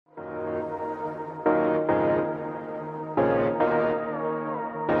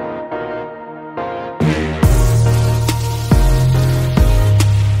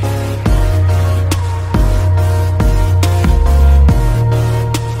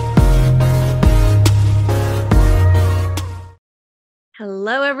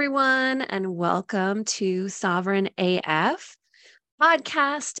Hello, everyone, and welcome to Sovereign AF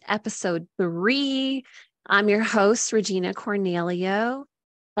podcast, episode 3. I'm your host, Regina Cornelio,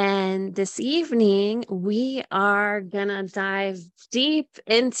 and this evening we are going to dive deep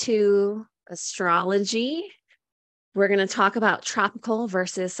into astrology. We're going to talk about tropical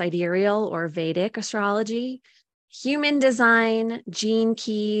versus sidereal or Vedic astrology, human design, gene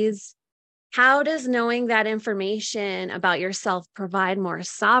keys. How does knowing that information about yourself provide more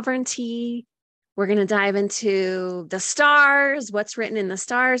sovereignty? We're going to dive into the stars, what's written in the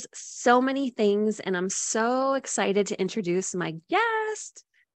stars, so many things. And I'm so excited to introduce my guest,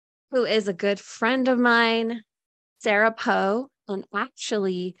 who is a good friend of mine, Sarah Poe. And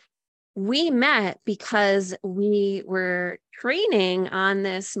actually, we met because we were training on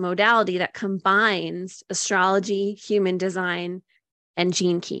this modality that combines astrology, human design, and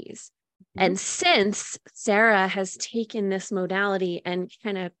gene keys. And since Sarah has taken this modality and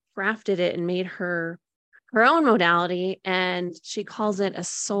kind of crafted it and made her own modality, and she calls it a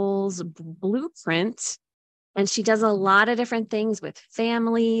soul's blueprint, and she does a lot of different things with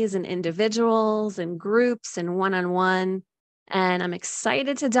families and individuals and groups and one-on-one. And I'm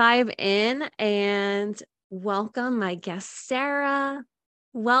excited to dive in and welcome my guest, Sarah.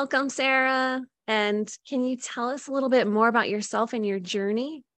 Welcome, Sarah. And can you tell us a little bit more about yourself and your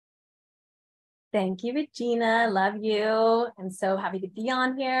journey? Thank you, Regina. Love you. I'm so happy to be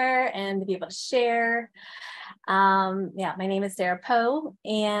on here and to be able to share. My name is Sarah Poe,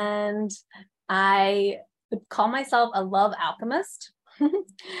 and I would call myself a love alchemist.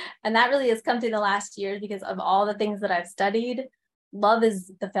 And that really has come through the last year because of all the things that I've studied. Love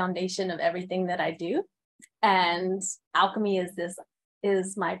is the foundation of everything that I do. And alchemy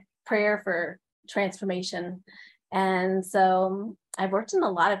is my prayer for transformation. And so I've worked in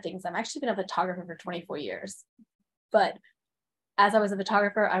a lot of things. I've actually been a photographer for 24 years. But as I was a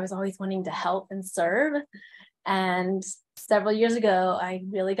photographer, I was always wanting to help and serve. And several years ago, I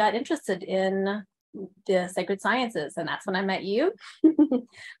really got interested in the sacred sciences. And that's when I met you.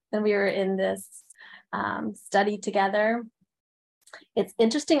 And we were in this study together. It's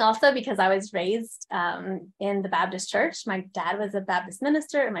interesting also because I was raised in the Baptist church. My dad was a Baptist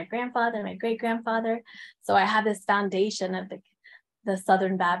minister, and my grandfather, my great-grandfather. So I have this foundation of the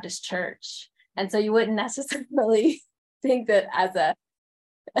Southern Baptist church. And so you wouldn't necessarily think that I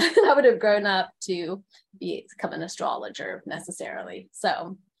would have grown up to become an astrologer necessarily.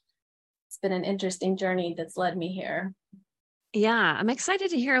 So it's been an interesting journey that's led me here. Yeah, I'm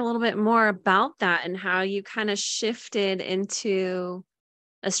excited to hear a little bit more about that and how you kind of shifted into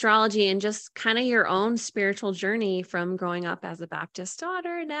astrology and just kind of your own spiritual journey from growing up as a Baptist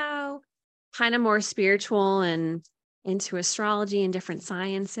daughter, now kind of more spiritual and into astrology and different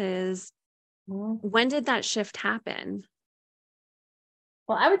sciences. Mm-hmm. When did that shift happen?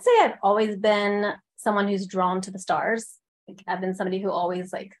 Well, I would say I've always been someone who's drawn to the stars. I've been somebody who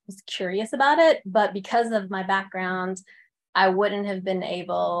always was curious about it, but because of my background, I wouldn't have been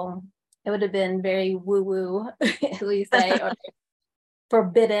able, it would have been very woo-woo, as we say, or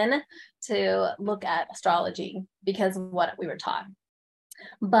forbidden to look at astrology because of what we were taught.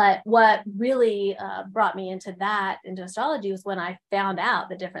 But what really brought me into astrology was when I found out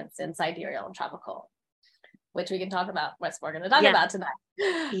the difference in sidereal and tropical, which we can talk about, what we're going to talk about tonight.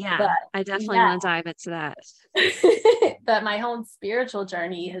 Yeah, I definitely want to dive into that. But my whole spiritual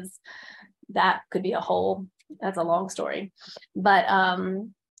journey that's a long story. But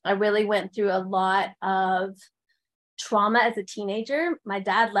I really went through a lot of trauma as a teenager. My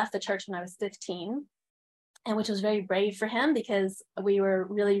dad left the church when I was 15, and which was very brave for him because we were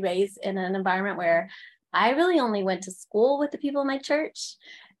really raised in an environment where I really only went to school with the people in my church.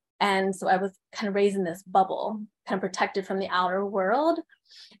 And so I was kind of raised in this bubble, kind of protected from the outer world.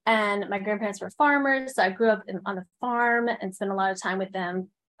 And my grandparents were farmers. So I grew up on a farm and spent a lot of time with them,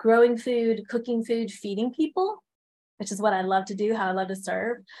 growing food, cooking food, feeding people, which is what I love to do, how I love to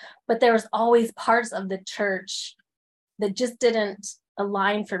serve. But there was always parts of the church that just didn't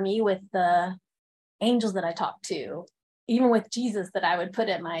align for me with the angels that I talked to, even with Jesus that I would put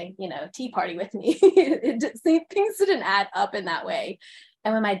at my, tea party with me. Things didn't add up in that way.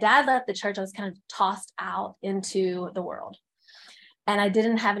 And when my dad left the church, I was kind of tossed out into the world. And I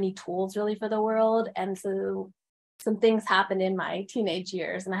didn't have any tools really for the world. And so some things happened in my teenage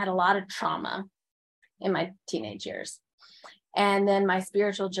years, and I had a lot of trauma in my teenage years. And then my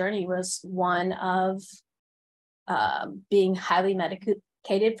spiritual journey was one of being highly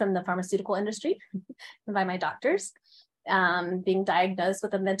medicated from the pharmaceutical industry by my doctors, being diagnosed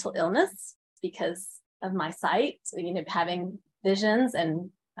with a mental illness because of my sight, having visions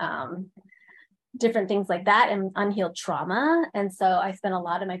and different things like that, and unhealed trauma. And so I spent a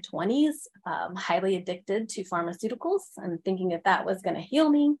lot of my 20s highly addicted to pharmaceuticals and thinking that that was going to heal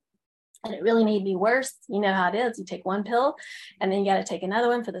me. And it really made me worse. You know how it is. You take one pill and then you got to take another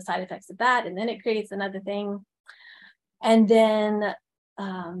one for the side effects of that. And then it creates another thing. And then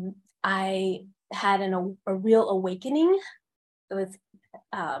I had a real awakening. It was,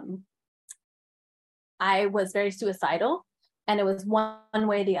 I was very suicidal, and it was one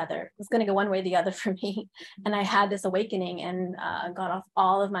way or the other. It was going to go one way or the other for me. And I had this awakening and got off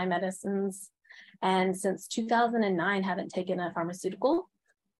all of my medicines. And since 2009, haven't taken a pharmaceutical,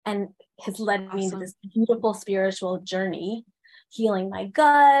 and has led me into this beautiful spiritual journey, healing my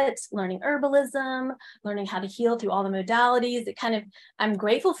gut, learning herbalism, learning how to heal through all the modalities. It kind of, I'm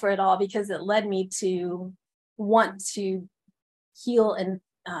grateful for it all because it led me to want to heal and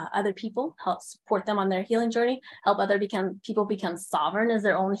other people, help support them on their healing journey, help people become sovereign as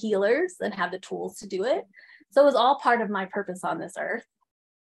their own healers and have the tools to do it. So it was all part of my purpose on this earth.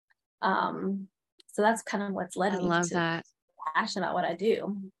 So that's kind of what's led me to passionate about what I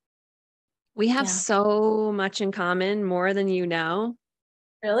do. We have so much in common, more than you know.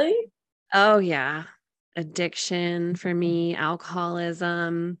 Really? Oh yeah. Addiction for me,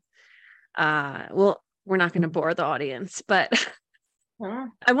 alcoholism. Well, we're not going to bore the audience, but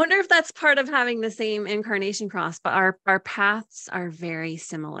I wonder if that's part of having the same incarnation cross, but our paths are very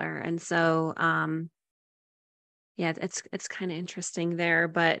similar. And so yeah, it's kind of interesting there,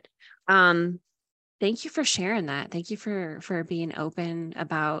 but thank you for sharing that. Thank you for being open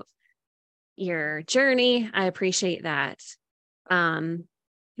about your journey. I appreciate that.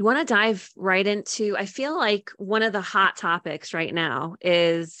 You want to dive right into, I feel like one of the hot topics right now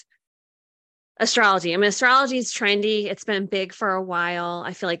is astrology. I mean, astrology is trendy. It's been big for a while.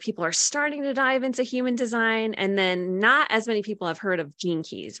 I feel like people are starting to dive into human design, and then not as many people have heard of gene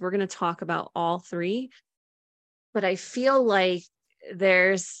keys. We're going to talk about all three, but I feel like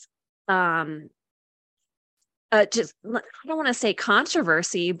there's just, I don't want to say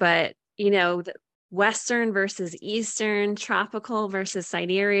controversy, but the Western versus Eastern, tropical versus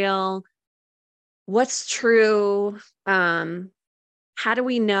sidereal. What's true? How do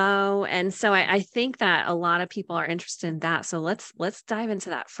we know? And so I think that a lot of people are interested in that. So let's dive into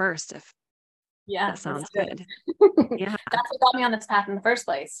that first, if that sounds good. Yeah, that's what got me on this path in the first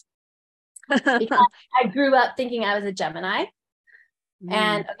place. Because I grew up thinking I was a Gemini.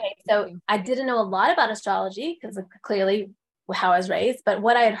 And okay, so I didn't know a lot about astrology because of clearly how I was raised, but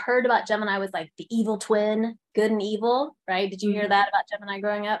what I had heard about Gemini was like the evil twin, good and evil, right? Did you hear that about Gemini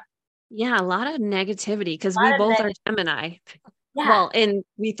growing up? Yeah, a lot of negativity because we both are Gemini. Yeah. Well, and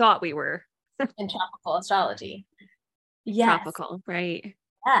we thought we were. In tropical astrology. Yes. Tropical, right.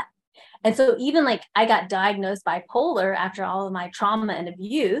 Yeah. And so even like I got diagnosed bipolar after all of my trauma and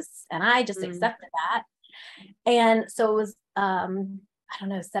abuse, and I just accepted that. And so it was, I don't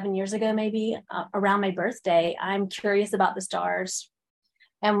know, 7 years ago, maybe around my birthday, I'm curious about the stars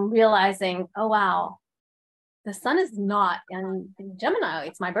and realizing, oh, wow, the sun is not in Gemini.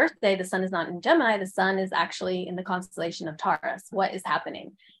 It's my birthday. The sun is not in Gemini. The sun is actually in the constellation of Taurus. What is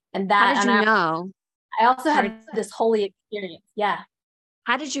happening? And that, how did you know? I also had this holy experience. Yeah.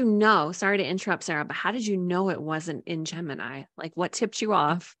 How did you know? Sorry to interrupt, Sarah, but how did you know it wasn't in Gemini? Like, what tipped you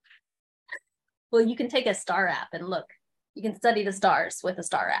off? Well, you can take a star app and look. You can study the stars with a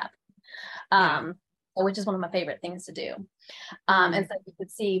star app, which is one of my favorite things to do. And so you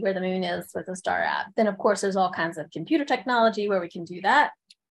could see where the moon is with a star app. Then, of course, there's all kinds of computer technology where we can do that.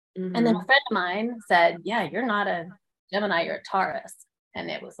 And then a friend of mine said, yeah, you're not a Gemini, you're a Taurus.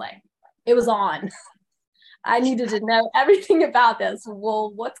 And it was like, it was on. I needed to know everything about this.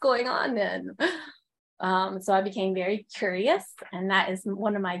 Well, what's going on then? So I became very curious, and that is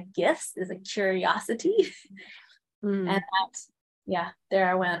one of my gifts, is a curiosity. And that, there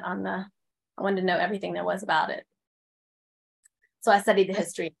I went I wanted to know everything there was about it. So I studied the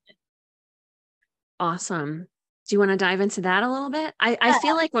history. Awesome. Do you want to dive into that a little bit? I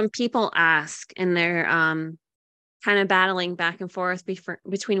feel like when people ask and they're kind of battling back and forth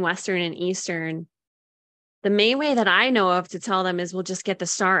between Western and Eastern, the main way that I know of to tell them is we'll just get the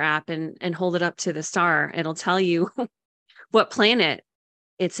star app and hold it up to the star. It'll tell you what planet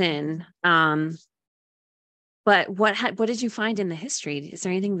it's in. But what did you find in the history? Is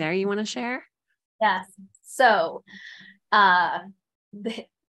there anything there you want to share? Yes. So the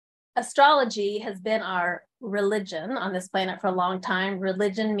astrology has been our religion on this planet for a long time.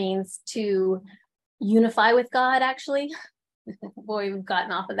 Religion means to unify with God, actually. Boy, we've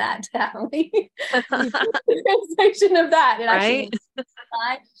gotten off of that, haven't we? The translation of that. It actually means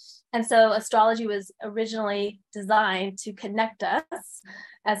unify. And so astrology was originally designed to connect us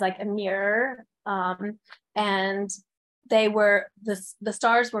as like a mirror. And the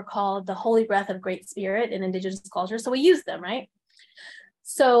stars were called the holy breath of great spirit in indigenous culture. So we use them, right?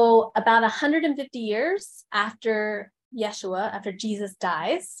 So about 150 years after Yeshua, after Jesus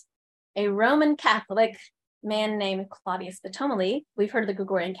dies, a Roman Catholic man named Claudius Ptolemy, we've heard of the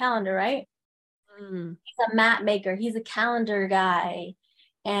Gregorian calendar, right? He's a map maker. He's a calendar guy.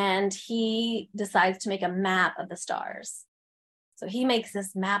 And he decides to make a map of the stars. So he makes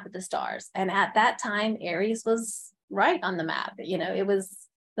this map of the stars. And at that time, Aries was right on the map. The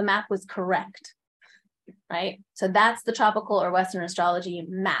map was correct, right? So that's the tropical or Western astrology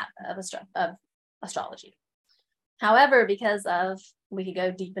map of astrology. However, we could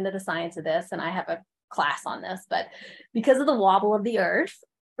go deep into the science of this, and I have a class on this, but because of the wobble of the earth,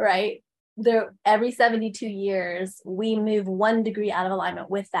 right? Every 72 years, we move 1 degree out of alignment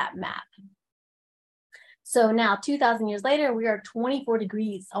with that map. So now 2000 years later, we are 24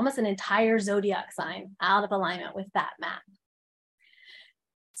 degrees, almost an entire zodiac sign out of alignment with that map.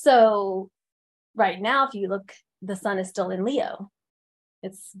 So right now, if you look, the sun is still in Leo.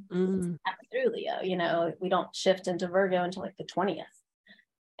 It's through Leo, we don't shift into Virgo until like the 20th.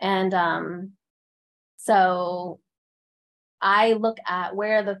 And so I look at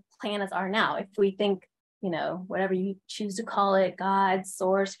where the planets are now. If we think, whatever you choose to call it, God,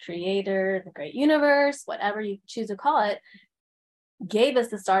 source, creator, the great universe, whatever you choose to call it, gave us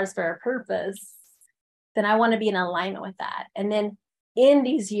the stars for a purpose, then I want to be in alignment with that. And then in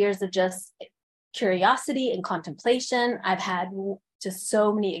these years of just curiosity and contemplation, I've had just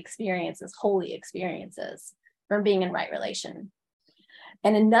so many experiences, holy experiences from being in right relation.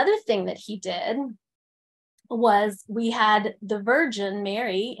 And another thing that he did was we had the Virgin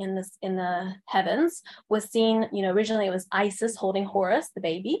Mary in the heavens was seen, originally it was Isis holding Horus, the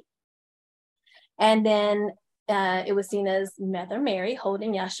baby. And then it was seen as Mother Mary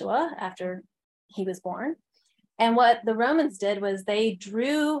holding Yeshua after he was born. And what the Romans did was they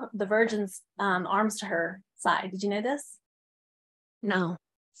drew the Virgin's arms to her side. Did you know this? No.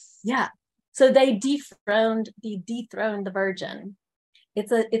 Yeah. So they dethroned the Virgin.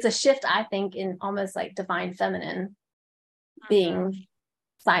 It's a shift, I think, in almost like divine feminine being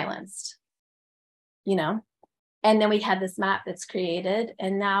silenced, and then we had this map that's created,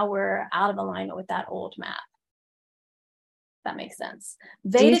 and now we're out of alignment with that old map. That makes sense.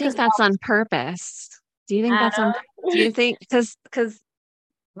 Do you think that's on purpose? Do you think that's on? Do you think because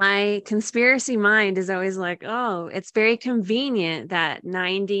my conspiracy mind is always like, oh, it's very convenient that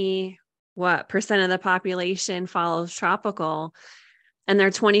 90% of the population follows tropical, and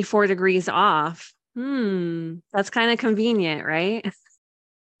they're 24 degrees off. That's kind of convenient, right?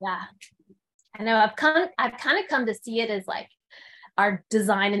 Yeah. I know I've kind of come to see it as like our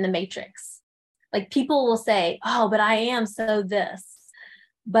design in the matrix. Like people will say, oh, but I am so this.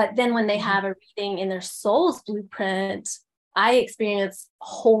 But then when they have a reading in their soul's blueprint, I experience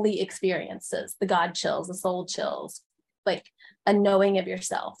holy experiences, the God chills, the soul chills, like a knowing of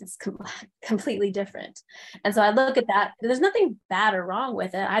yourself. It's completely different. And so I look at that. There's nothing bad or wrong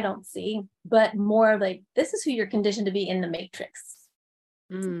with it, I don't see, but more like this is who you're conditioned to be in the matrix.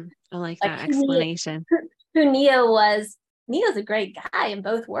 I like that explanation. Who Neo was. Neo's a great guy in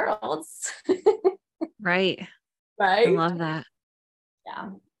both worlds. Right. Right. I love that. Yeah.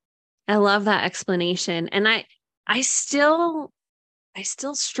 I love that explanation. And I still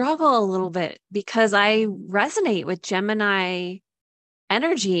struggle a little bit because I resonate with Gemini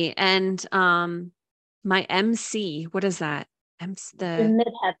energy and my MC. What is that? The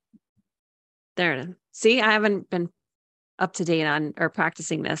midheaven. There. See, I haven't been up to date on or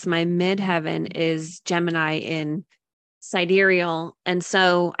practicing this. My midheaven is Gemini in Sidereal. And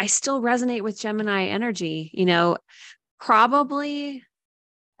so I still resonate with Gemini energy, probably.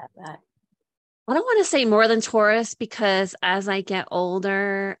 I don't want to say more than Taurus because as I get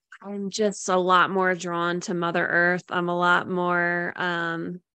older, I'm just a lot more drawn to Mother Earth. I'm a lot more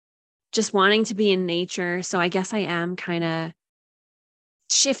just wanting to be in nature. So I guess I am kind of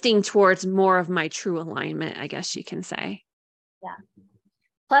shifting towards more of my true alignment, I guess you can say. Yeah.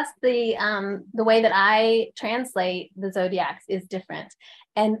 Plus the way that I translate the zodiacs is different.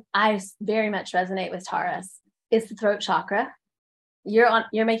 And I very much resonate with Taurus. It's the throat chakra.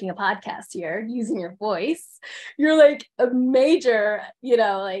 You're making a podcast here using your voice. You're like a major,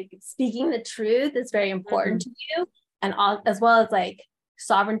 like speaking the truth is very important to you. And as well as like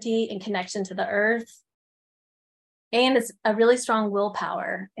sovereignty and connection to the earth. And it's a really strong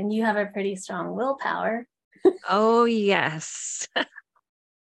willpower. And you have a pretty strong willpower. Oh, yes.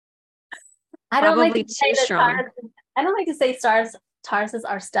 I don't like to say stars Tauruses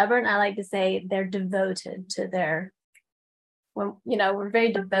are stubborn. I like to say they're devoted to we're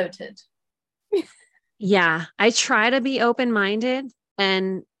very devoted. Yeah, I try to be open-minded,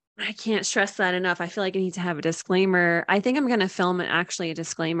 and I can't stress that enough. I feel like I need to have a disclaimer. I think I'm going to film actually a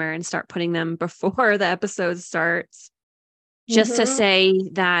disclaimer and start putting them before the episode starts, just to Mm-hmm. say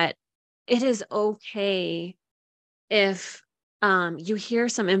that it is okay if you hear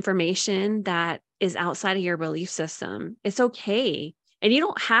some information that is outside of your belief system. It's okay. And you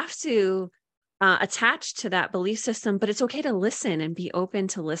don't have to attach to that belief system, but it's okay to listen and be open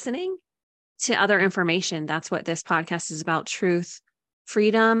to listening to other information. That's what this podcast is about: truth,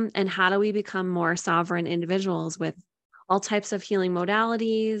 freedom, and how do we become more sovereign individuals with all types of healing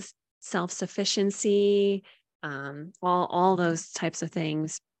modalities, self-sufficiency, all those types of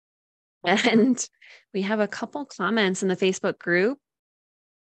things. And we have a couple comments in the Facebook group.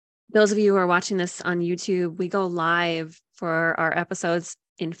 Those of you who are watching this on YouTube, we go live for our episodes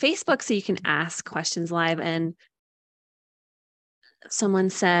in Facebook, so you can ask questions live. And someone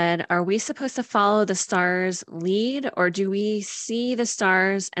said, are we supposed to follow the stars' lead, or do we see the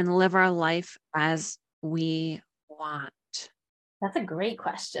stars and live our life as we want? That's a great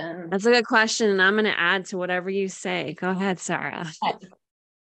question. That's a good question. And I'm going to add to whatever you say. Go ahead, Sarah.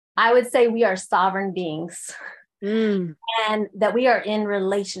 I would say we are sovereign beings. Mm. And that we are in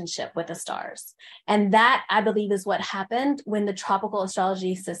relationship with the stars. And that, I believe, is what happened when the tropical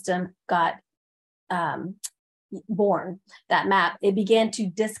astrology system got born. That map, it began to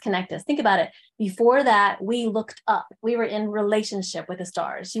disconnect us. Think about it. Before that, we looked up. We were in relationship with the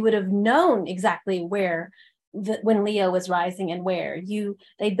stars. You would have known exactly where when Leo was rising and where.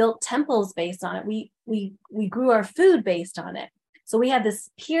 They built temples based on it. We grew our food based on it. So we had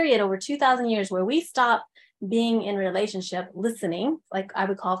this period over 2,000 years where we stopped being in relationship, listening, like I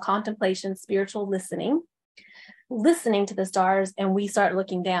would call contemplation, spiritual listening to the stars, and we start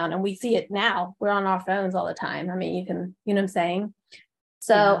looking down, and we see it now. We're on our phones all the time. I mean, you know what I'm saying?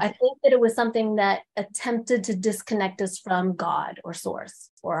 So Yeah. I think that it was something that attempted to disconnect us from God or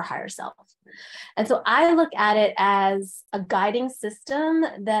source or our higher self. And so I look at it as a guiding system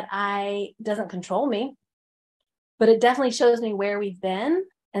that doesn't control me, but it definitely shows me where we've been.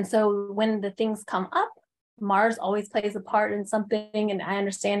 And so when the things come up, Mars always plays a part in something, and I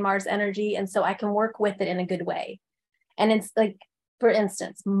understand Mars energy, and so I can work with it in a good way. And it's like, for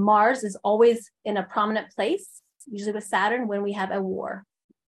instance, Mars is always in a prominent place, usually with Saturn, when we have a war.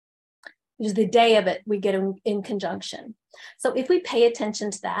 Usually the day of it, we get in conjunction. So if we pay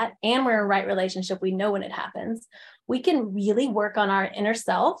attention to that and we're in a right relationship, we know when it happens, we can really work on our inner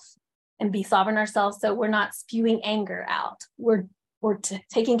self and be sovereign ourselves, so we're not spewing anger out. We're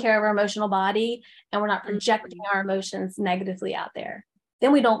taking care of our emotional body, and we're not projecting our emotions negatively out there.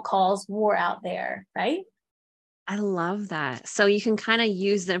 Then we don't cause war out there, right? I love that. So you can kind of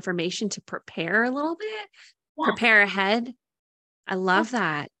use the information to prepare a little bit, Yes. prepare ahead. I love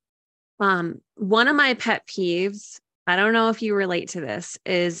that. One of my pet peeves, I don't know if you relate to this,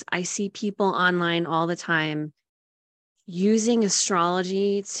 is I see people online all the time using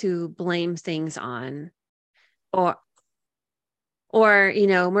astrology to blame things on, or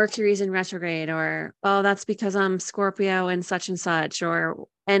Mercury's in retrograde, or, oh, that's because I'm Scorpio and such,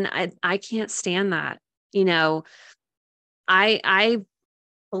 and I can't stand that. I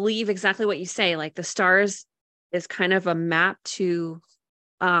believe exactly what you say. Like, the stars is kind of a map to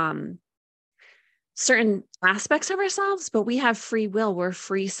certain aspects of ourselves, but we have free will. We're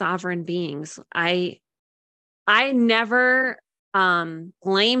free sovereign beings. I never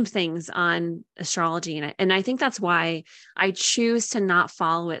blame things on astrology, and I think that's why I choose to not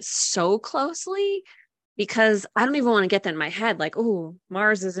follow it so closely, because I don't even want to get that in my head, like, oh,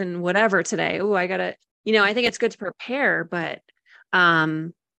 Mars is in whatever today. Oh, I gotta, I think it's good to prepare, but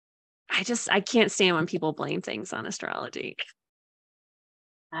I can't stand when people blame things on astrology.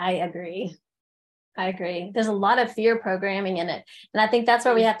 I agree. There's a lot of fear programming in it. And I think that's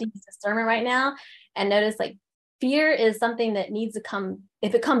where we have to use discernment right now and notice, like, fear is something that needs to come.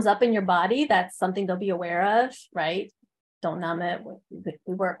 If it comes up in your body, that's something to be aware of, right? Don't numb it.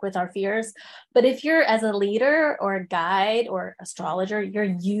 We work with our fears. But if you're, as a leader or a guide or astrologer,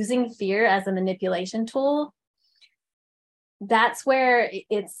 you're using fear as a manipulation tool, that's where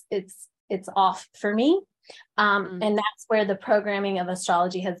it's off for me. And that's where the programming of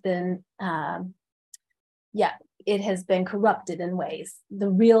astrology has been, it has been corrupted in ways. The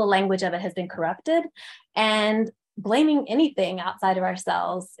real language of it has been corrupted, and blaming anything outside of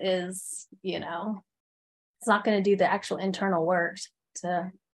ourselves is, it's not going to do the actual internal work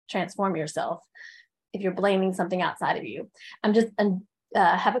to transform yourself if you're blaming something outside of you.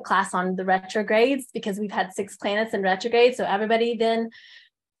 have a class on the retrogrades because we've had 6 planets in retrograde. So everybody then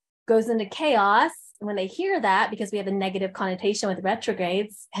goes into chaos when they hear that, because we have a negative connotation with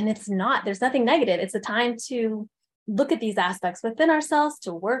retrogrades, and it's not, there's nothing negative. It's a time to look at these aspects within ourselves,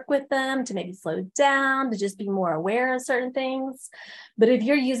 to work with them, to maybe slow down, to just be more aware of certain things. But if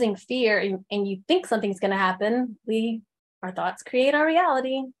you're using fear and you think something's going to happen, our thoughts create our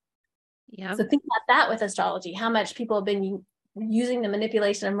reality. Yeah. So think about that with astrology, how much people have been using the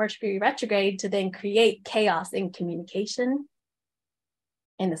manipulation of Mercury retrograde to then create chaos in communication,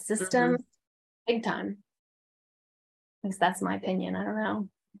 in the system, big time. At least that's my opinion. I don't know.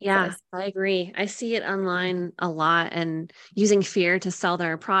 Yeah, I agree. I see it online a lot, and using fear to sell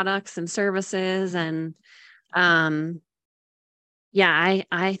their products and services. And yeah,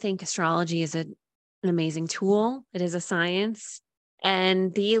 I think astrology is an amazing tool. It is a science,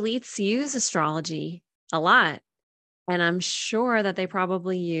 and the elites use astrology a lot. And I'm sure that they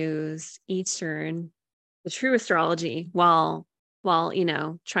probably use Eastern, the true astrology, while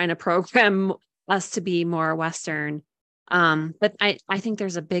trying to program us to be more Western. But I think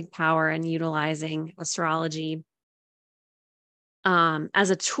there's a big power in utilizing astrology as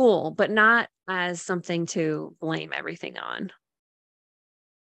a tool, but not as something to blame everything on.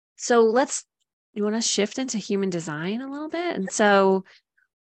 So you want to shift into human design a little bit? And so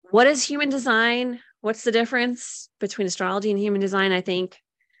what is human design? What's the difference between astrology and human design? I think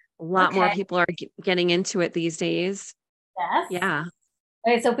a lot more people are getting into it these days. Yes. Yeah.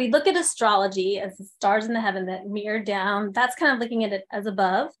 Okay, so if we look at astrology as the stars in the heaven that mirror down, that's kind of looking at it as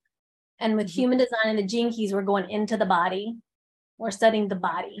above. And with human design and the gene keys, we're going into the body. We're studying the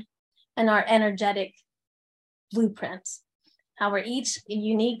body and our energetic blueprint, how we're each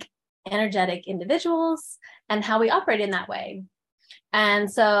unique energetic individuals and how we operate in that way.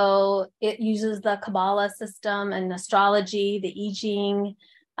 And so it uses the Kabbalah system and astrology, the I Ching,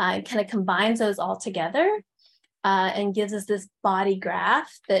 kind of combines those all together and gives us this body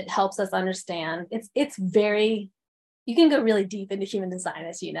graph that helps us understand. It's very, you can go really deep into human design,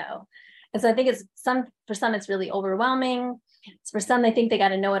 as you know. And so I think for some, it's really overwhelming. For some, they think they got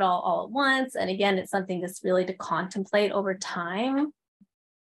to know it all at once. And again, it's something that's really to contemplate over time.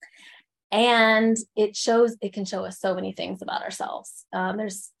 And it can show us so many things about ourselves.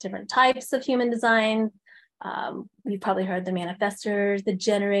 There's different types of human design. You've probably heard the manifestors, the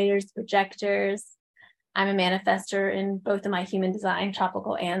generators, projectors. I'm a manifester in both of my human design,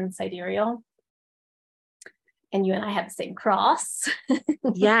 tropical and sidereal. And you and I have the same cross.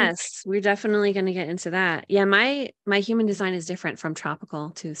 Yes, we're definitely going to get into that. Yeah, my human design is different from tropical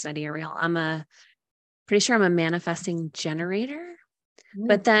to sidereal. Pretty sure I'm a manifesting generator.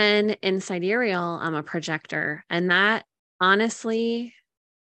 But then in sidereal, I'm a projector. And that honestly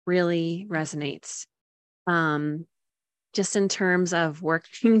really resonates. Just in terms of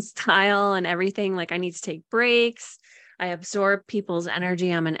working style and everything, like I need to take breaks. I absorb people's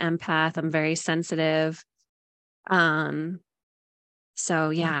energy. I'm an empath. I'm very sensitive. So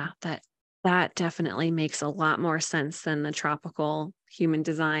yeah, that definitely makes a lot more sense than the tropical human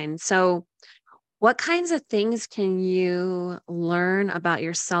design. So what kinds of things can you learn about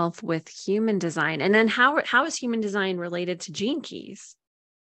yourself with human design? And then how is human design related to gene keys?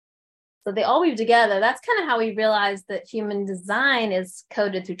 So they all weave together. That's kind of how we realized that human design is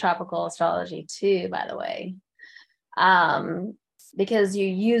coded through tropical astrology too, by the way. Because you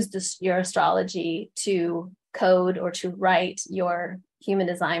use your astrology to code or to write your human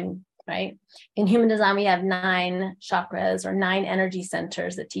design, right? In human design, we have 9 chakras or 9 energy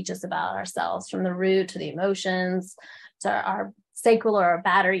centers that teach us about ourselves, from the root to the emotions, to our sacral or our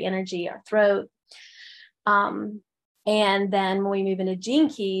battery energy, our throat. And then when we move into gene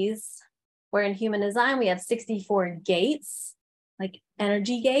keys, where in human design, we have 64 gates, like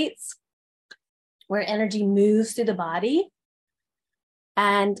energy gates, where energy moves through the body.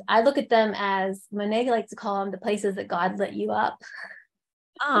 And I look at them as, Monet likes to call them the places that God lit you up.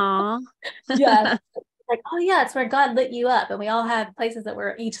 Aww. Yes. Like, oh yeah, it's where God lit you up. And we all have places that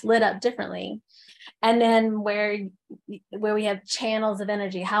we're each lit up differently. And then where we have channels of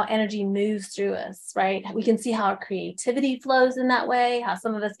energy, how energy moves through us, right? We can see how our creativity flows in that way, how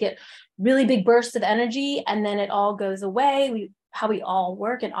some of us get really big bursts of energy and then it all goes away. How we all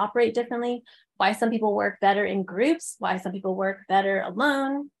work and operate differently, why some people work better in groups, why some people work better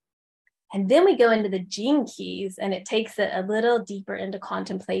alone. And then we go into the gene keys and it takes it a little deeper into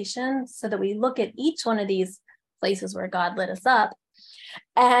contemplation so that we look at each one of these places where God lit us up.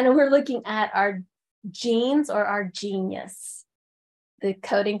 And we're looking at our genes or our genius. The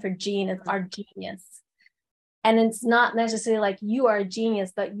coding for gene is our genius. And it's not necessarily like you are a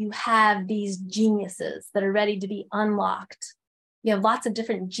genius, but you have these geniuses that are ready to be unlocked. You have lots of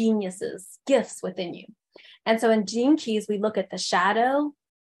different geniuses, gifts within you. And so in Gene Keys, we look at the shadow,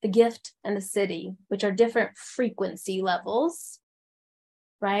 the gift, and the city, which are different frequency levels,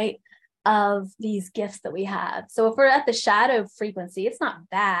 right, of these gifts that we have. So if we're at the shadow frequency, it's not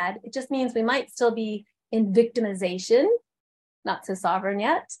bad. It just means we might still be in victimization, not so sovereign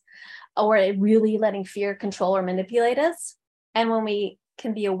yet, or really letting fear control or manipulate us. And when we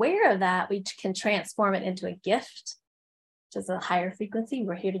can be aware of that, we can transform it into a gift, which is a higher frequency.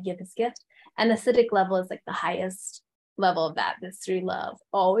 We're here to give this gift. And the acidic level is like the highest level of that. This through love.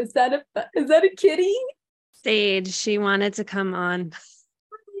 Oh, is that a kitty? Sage, she wanted to come on.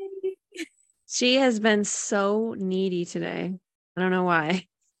 She has been so needy today. I don't know why.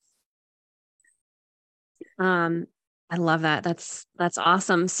 I love that. That's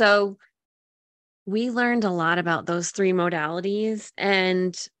awesome. So we learned a lot about those three modalities,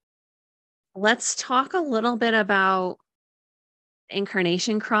 and let's talk a little bit about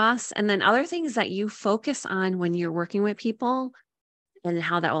incarnation cross and then other things that you focus on when you're working with people and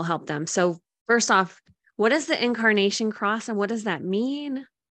how that will help them. So first off, what is the incarnation cross and what does that mean?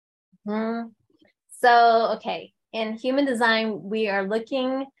 So, okay, in human design, we are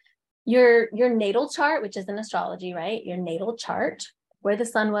looking your natal chart, which is in astrology, right? Your natal chart, where the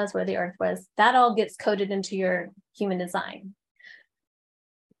sun was, where the earth was, that all gets coded into your human design.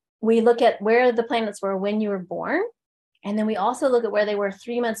 We look at where the planets were when you were born, and then we also look at where they were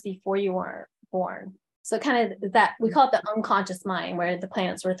 3 months before you were born. So kind of that, we call it the unconscious mind, where the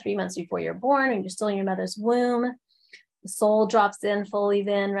planets were 3 months before you're born and you're still in your mother's womb. The soul drops in, fully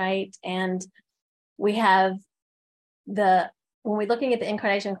then, right? And we have when we're looking at the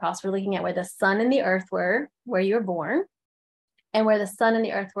incarnation cross, we're looking at where the sun and the earth were, where you were born, and where the sun and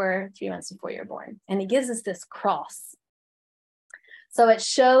the earth were 3 months before you're born. And it gives us this cross. So it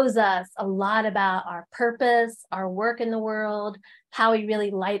shows us a lot about our purpose, our work in the world, how we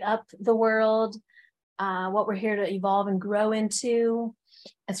really light up the world, what we're here to evolve and grow into.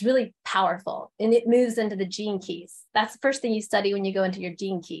 It's really powerful. And it moves into the gene keys. That's the first thing you study when you go into your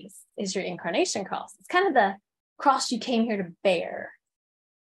gene keys, is your incarnation cross. It's kind of the cross you came here to bear,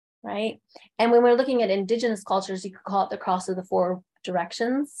 right? And when we're looking at indigenous cultures, you could call it the cross of the four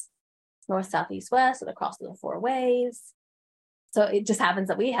directions, north, south, east, west, or the cross of the four ways. So it just happens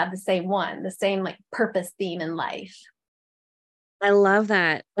that we have the same one, the same like purpose theme in life. I love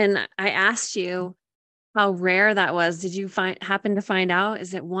that. And I asked you how rare that was. Did you happen to find out?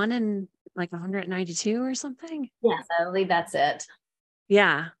 Is it one in like 192 or something? Yes, I believe that's it.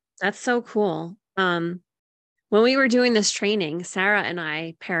 Yeah, that's so cool. When we were doing this training, Sarah and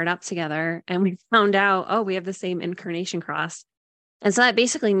I paired up together and we found out, oh, we have the same incarnation cross. And so that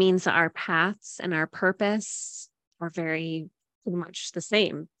basically means that our paths and our purpose are very pretty much the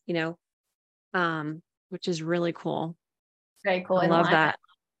same, which is really cool. Very cool. I love that.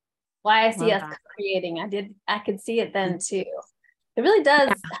 Why I see us creating. I could see it then too. It really does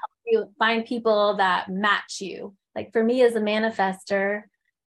help you find people that match you. Like for me as a manifester,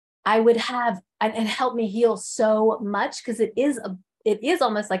 I would have, and help me heal so much, because it is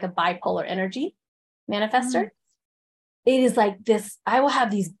almost like a bipolar energy manifester. It is like this, I will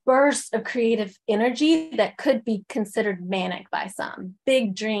have these bursts of creative energy that could be considered manic by some.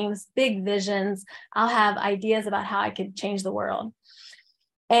 Big dreams, big visions. I'll have ideas about how I could change the world.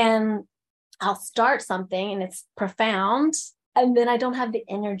 And I'll start something and it's profound, and then I don't have the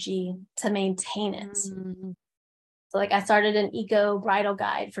energy to maintain it. So like I started an eco bridal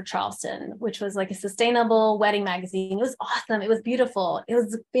guide for Charleston, which was like a sustainable wedding magazine. It was awesome. It was beautiful. It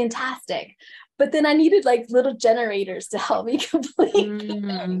was fantastic. But then I needed like little generators to help me complete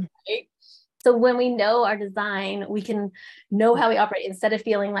it, right? So when we know our design, we can know how we operate instead of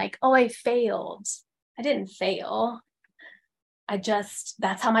feeling like, oh, I failed. I didn't fail.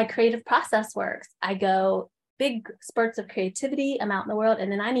 That's how my creative process works. I go big spurts of creativity. I'm out in the world,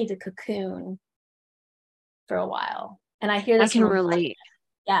 and then I need to cocoon for a while. And I hear this. I can relate.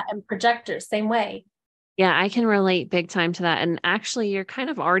 Yeah. And projectors, same way. Yeah, I can relate big time to that. And actually, you're kind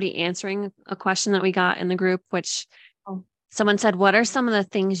of already answering a question that we got in the group, which someone said, what are some of the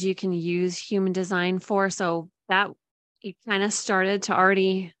things you can use human design for? So that you kind of started to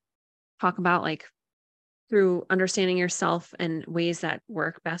already talk about, like through understanding yourself and ways that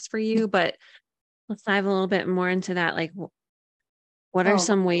work best for you. But let's dive a little bit more into that. Like, what are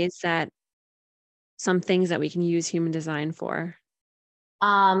some ways some things that we can use human design for?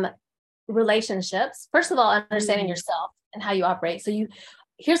 Relationships. First of all, understanding yourself and how you operate. So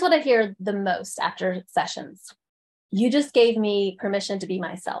here's what I hear the most after sessions. You just gave me permission to be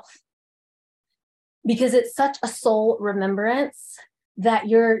myself, because it's such a soul remembrance that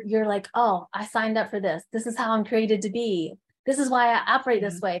you're like, oh, I signed up for this. This is how I'm created to be. This is why I operate Yeah.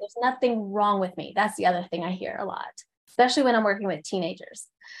 this way. There's nothing wrong with me. That's the other thing I hear a lot, especially when I'm working with teenagers.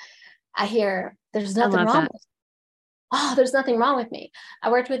 I hear there's I nothing love wrong that. with there's nothing wrong with me. I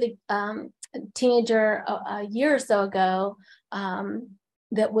worked with a teenager a year or so ago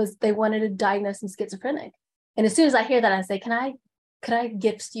they wanted to diagnose him schizophrenic. And as soon as I hear that, I say, could I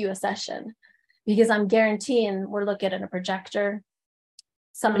gift you a session? Because I'm guaranteeing we're looking at a projector,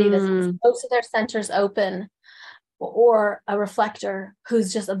 somebody that's most of their centers open, or a reflector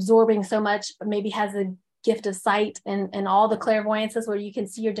who's just absorbing so much, maybe has a gift of sight and all the clairvoyances where you can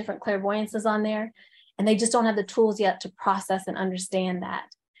see your different clairvoyances on there. And they just don't have the tools yet to process and understand that.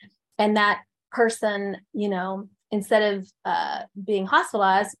 And that person, you know, instead of being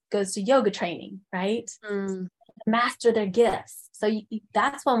hospitalized, goes to yoga training, right? Master their gifts. So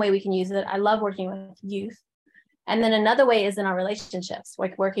that's one way we can use it. I love working with youth. And then another way is in our relationships,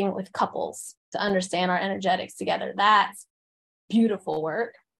 like working with couples to understand our energetics together. That's beautiful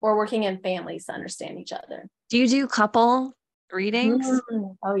work. Or working in families to understand each other. Do you do couple readings?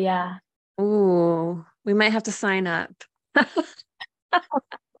 Oh, yeah. Ooh, we might have to sign up.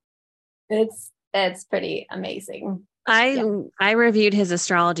 It's pretty amazing. I reviewed his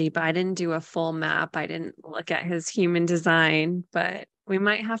astrology, but I didn't do a full map. I didn't look at his human design, but we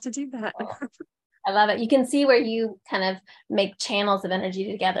might have to do that. I love it. You can see where you kind of make channels of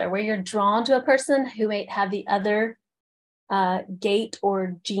energy together, where you're drawn to a person who may have the other gate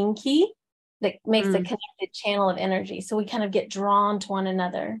or gene key that makes a connected channel of energy. So we kind of get drawn to one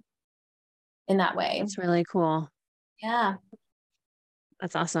another in that way. It's really cool. Yeah.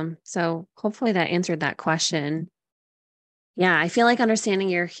 That's awesome. So hopefully that answered that question. Yeah, I feel like understanding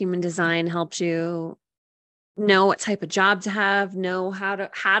your human design helps you know what type of job to have, know how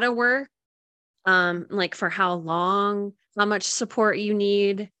to work, like for how long, how much support you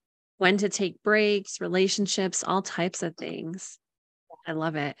need, when to take breaks, relationships, all types of things. I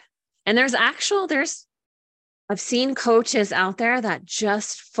love it. And I've seen coaches out there that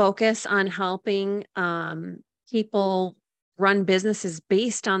just focus on helping people run businesses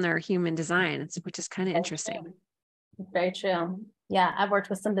based on their human design, which is kind of interesting. Very true. Yeah, I've worked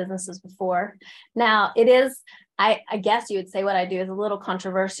with some businesses before. Now it is, I guess you would say what I do is a little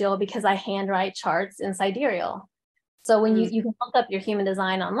controversial because I handwrite charts in Sidereal. So when you can look up your human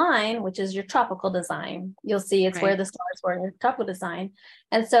design online, which is your tropical design, you'll see it's where the stars were in your tropical design.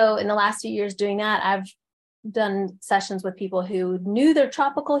 And so in the last few years doing that, I've done sessions with people who knew their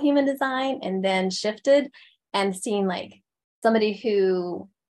tropical human design and then shifted, and seen like somebody who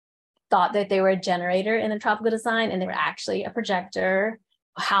thought that they were a generator in the tropical design and they were actually a projector,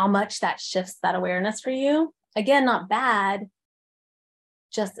 how much that shifts that awareness for you. Again, not bad,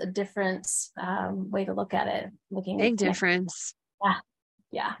 just a different way to look at it. Big difference.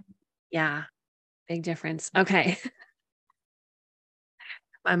 Yeah. Big difference. Okay.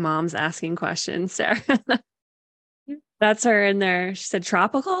 My mom's asking questions, Sarah. That's her in there. She said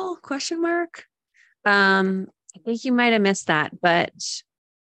tropical ? I think you might have missed that, but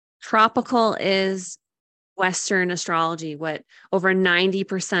tropical is Western astrology. What over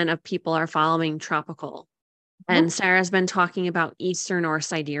 90% of people are following tropical. And Sarah's been talking about Eastern or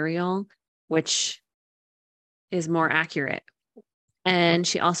Sidereal, which is more accurate. And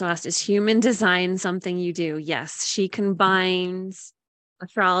she also asked, is human design something you do? Yes, she combines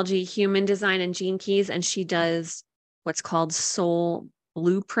astrology, human design, and gene keys, and she does what's called soul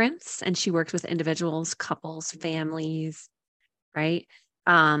blueprints. And she works with individuals, couples, families, right?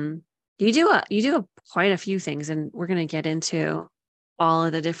 You do quite a few things, and we're going to get into all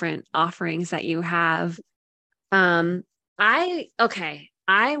of the different offerings that you have. I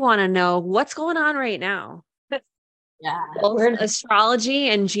want to know what's going on right now. Yeah. Both astrology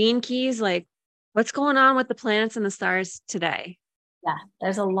and gene keys, like what's going on with the planets and the stars today? Yeah,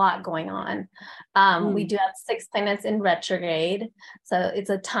 there's a lot going on. We do have 6 planets in retrograde. So it's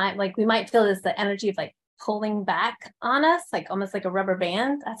a time, like we might feel this, the energy of like pulling back on us, like almost like a rubber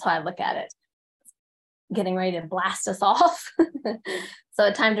band. That's how I look at it. Getting ready to blast us off. So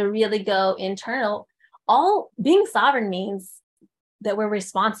a time to really go internal. All being sovereign means that we're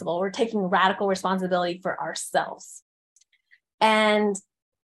responsible. We're taking radical responsibility for ourselves. And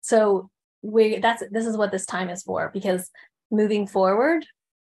so this is what this time is for, because moving forward,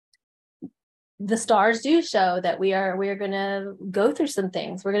 the stars do show that we are going to go through some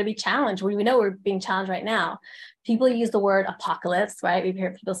things. We're going to be challenged. We know we're being challenged right now. People use the word apocalypse, right? We've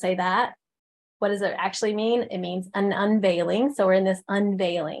heard people say that. What does it actually mean? It means an unveiling. So we're in this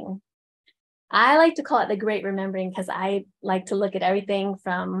unveiling. I like to call it the great remembering, because I like to look at everything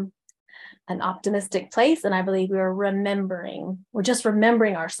from an optimistic place. And I believe we're just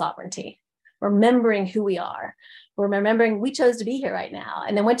remembering our sovereignty. remembering who we are. We're remembering we chose to be here right now.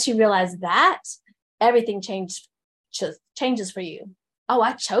 And then once you realize that, everything changes for you. Oh,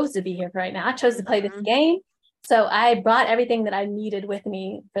 I chose to be here right now. I chose to play this game. So I brought everything that I needed with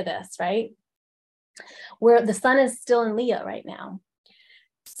me for this, right? Where the sun is still in Leo right now.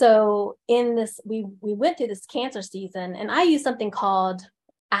 So in this, we went through this Cancer season, and I use something called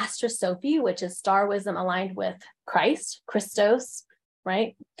Astrology, which is star wisdom aligned with Christos,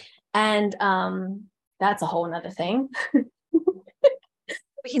 right? And that's a whole nother thing.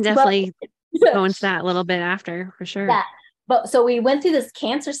 We can definitely go into that a little bit after, for sure. Yeah. But so we went through this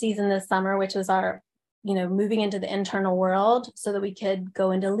Cancer season this summer, which was our, moving into the internal world so that we could go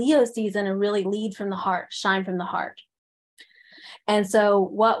into Leo season and really lead from the heart, shine from the heart. And so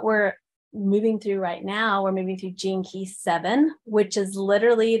what we're moving through right now, we're moving through Gene Key 7, which is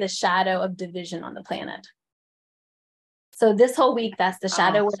literally the shadow of division on the planet. So this whole week, that's the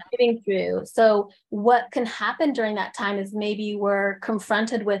shadow we're moving through. So what can happen during that time is maybe we're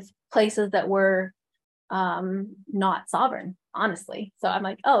confronted with places that were not sovereign, honestly. So I'm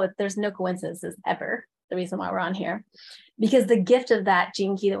like, oh, there's no coincidences ever. The reason why we're on here, because the gift of that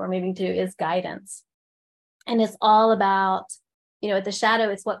gene key that we're moving through is guidance. And it's all about, at the shadow,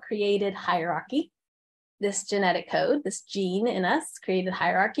 it's what created hierarchy. This genetic code, this gene in us created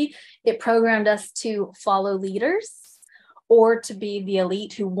hierarchy. It programmed us to follow leaders or to be the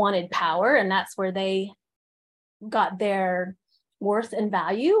elite who wanted power. And that's where they got their worth and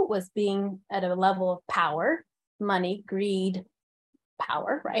value, was being at a level of power, money, greed,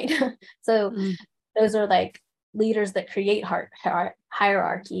 power, right? So those are like leaders that create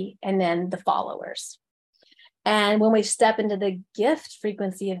hierarchy, and then the followers. And when we step into the gift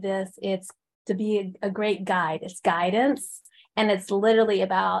frequency of this, it's to be a great guide. It's guidance. And it's literally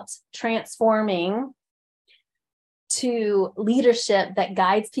about transforming to leadership that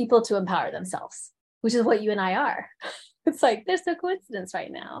guides people to empower themselves, which is what you and I are. It's like, there's no coincidence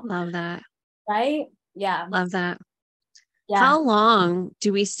right now. Love that. Right? Yeah. Love that. Yeah. How long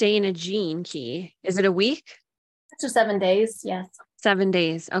do we stay in a gene key? Is it a week? 6 or 7 days. Yes. 7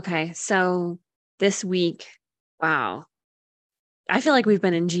 days. Okay. So this week, wow. I feel like we've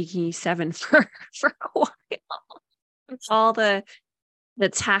been in Gene Key 7 for a while. All the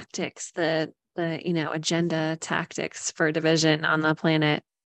tactics, the agenda tactics for division on the planet.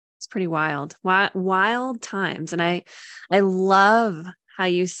 It's pretty wild. Wild times. And I love how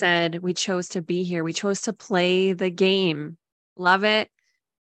you said we chose to be here. We chose to play the game. Love it.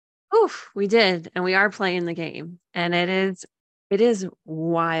 Oof, we did. And we are playing the game. And it is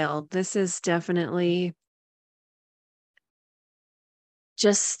wild. This is definitely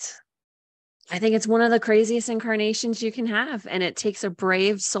I think it's one of the craziest incarnations you can have. And it takes a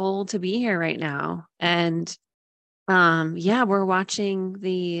brave soul to be here right now. And we're watching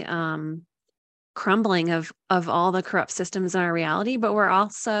the crumbling of all the corrupt systems in our reality, but we're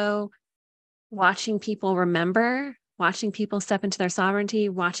also watching people remember, watching people step into their sovereignty,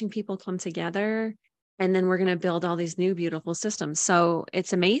 watching people come together, and then we're going to build all these new beautiful systems. So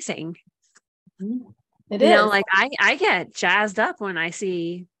it's amazing. It is. Like I get jazzed up when I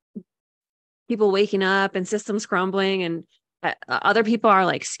see people waking up and systems crumbling, and other people are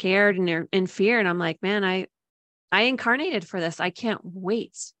like scared and they're in fear. And I'm like, man, I incarnated for this. I can't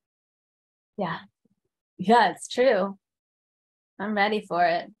wait. Yeah. Yeah, it's true. I'm ready for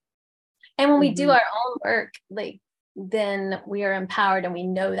it. And when we do our own work, then we are empowered, and we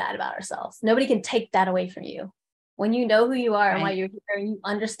know that about ourselves. Nobody can take that away from you. When you know who you are and why you're here and you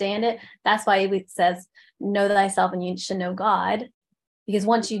understand it, that's why it says, know thyself and you should know God. Because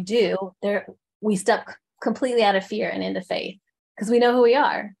once you do, we step completely out of fear and into faith, because we know who we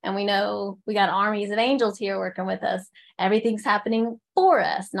are, and we know we got armies of angels here working with us. Everything's happening for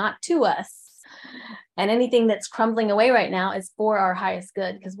us, not to us. And anything that's crumbling away right now is for our highest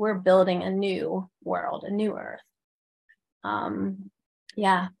good, because we're building a new world, a new earth.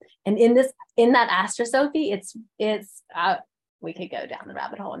 Yeah. And in that Astrology, it's we could go down the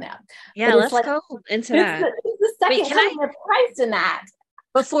rabbit hole now. Yeah, let's go into that. It's the second time we're priced in that.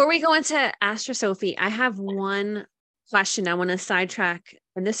 Before we go into Astrology, I have one question I want to sidetrack.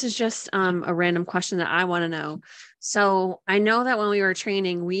 And this is just a random question that I want to know. So I know that when we were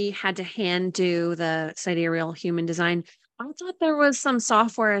training, we had to hand do the Sidereal human design. I thought there was some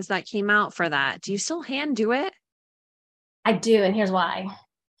softwares that came out for that. Do you still hand do it? I do, and here's why.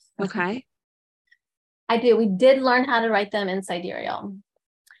 Okay. I do. We did learn how to write them in Sidereal.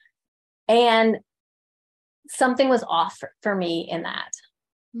 And something was off for me in that.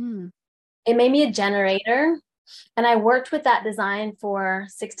 It made me a generator. And I worked with that design for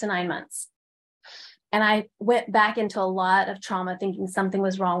 6 to 9 months. And I went back into a lot of trauma thinking something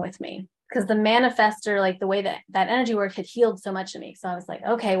was wrong with me. because the manifester, like the way that energy work had healed so much of me. So I was like,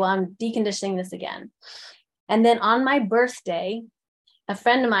 okay, well, I'm deconditioning this again. And then on my birthday, a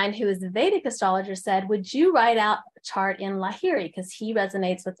friend of mine who is a Vedic astrologer said, would you write out a chart in Lahiri? Because he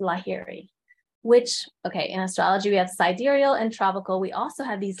resonates with Lahiri, which, okay, in astrology, we have sidereal and tropical. We also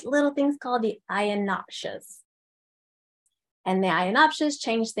have these little things called the ayanapshas. And the ayanapshas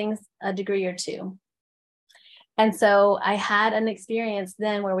change things a degree or two. And so I had an experience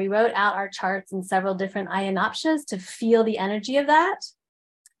then where we wrote out our charts in several different ayanapshas to feel the energy of that.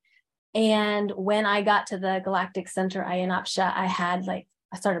 And when I got to the galactic center ayanapsha, I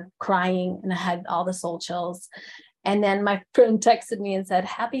started crying and I had all the soul chills. And then my friend texted me and said,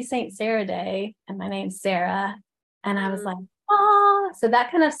 happy St. Sarah Day. And my name's Sarah. And I was like, oh, so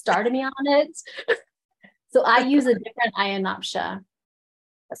that kind of started me on it. So I use a different ayanapsha.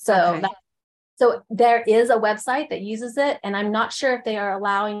 So there is a website that uses it. And I'm not sure if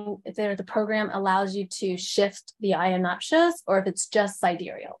the program allows you to shift the ayanapshas or if it's just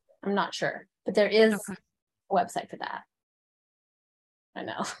sidereal. I'm not sure, but there is a website for that. I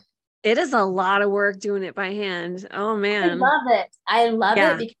know. It is a lot of work doing it by hand. Oh man. I love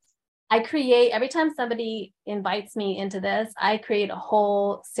it because I create, every time somebody invites me into this, I create a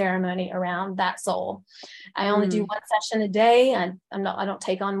whole ceremony around that soul. I only do one session a day, and I don't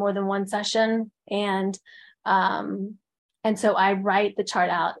take on more than one session. And so I write the chart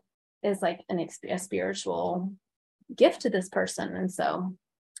out as like a spiritual gift to this person. And so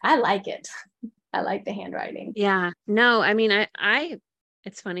I like it. I like the handwriting. Yeah. No, I mean,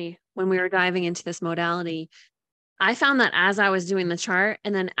 it's funny when we were diving into this modality, I found that as I was doing the chart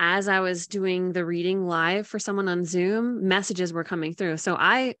and then as I was doing the reading live for someone on Zoom, messages were coming through. So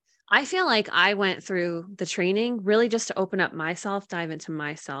I feel like I went through the training really just to open up myself, dive into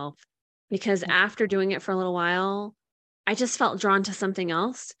myself, because after doing it for a little while, I just felt drawn to something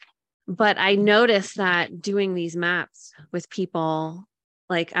else. But I noticed that doing these maps with people,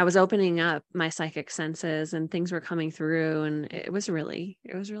 like I was opening up my psychic senses and things were coming through, and it was really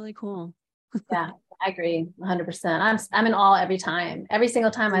cool. Yeah, I agree 100%. I'm in awe every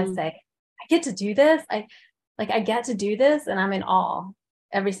single time I say, I get to do this. I get to do this, and I'm in awe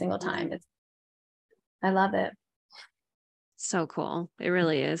every single time. I love it. So cool. It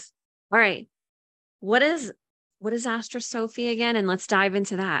really is. All right. What is Astrosophy again? And let's dive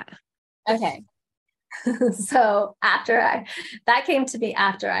into that. Okay. So that came to me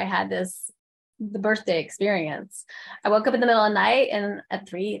after I had the birthday experience. I woke up in the middle of the night, and at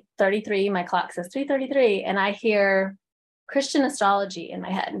 3:33, my clock says 3:33, and I hear Christian astrology in my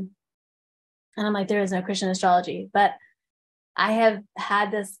head. And I'm like, there is no Christian astrology, but I have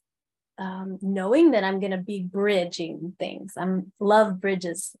had this knowing that I'm going to be bridging things. I love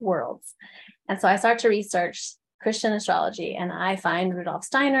bridges worlds. And so I start to research Christian astrology, and I find Rudolf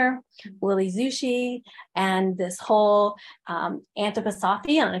Steiner, Willie Zucchi, and this whole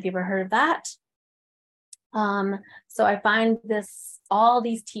anthroposophy. I don't know if you've ever heard of that. So I find all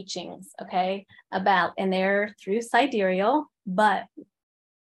these teachings, okay, and they're through sidereal, but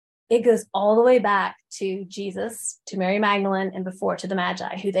it goes all the way back to Jesus, to Mary Magdalene, and before to the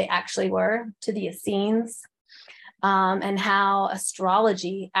Magi, who they actually were, to the Essenes, and how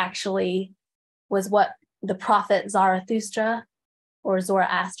astrology actually was what the prophet Zarathustra or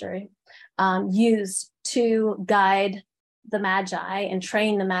Zoroaster used to guide the Magi and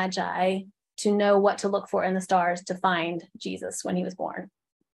train the Magi to know what to look for in the stars to find Jesus when he was born.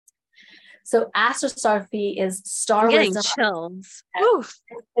 So astrosophy is star wisdom. Chills.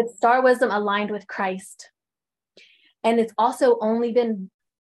 It's star wisdom aligned with Christ. And it's also only been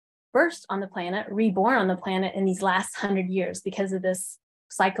burst on the planet, reborn on the planet in these last 100 years because of this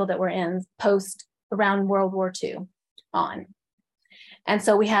cycle that we're in post around World War II on. And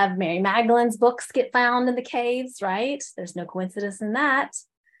so we have Mary Magdalene's books get found in the caves, right? There's no coincidence in that.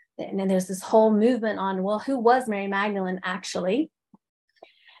 And then there's this whole movement on, well, who was Mary Magdalene actually?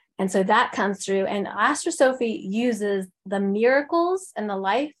 And so that comes through. And Astrosophy uses the miracles and the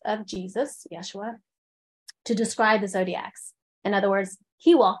life of Jesus, Yeshua, to describe the zodiacs. In other words,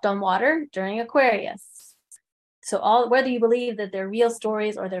 he walked on water during Aquarius. So whether you believe that they're real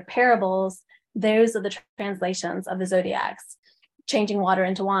stories or they're parables, those are the translations of the zodiacs. Changing water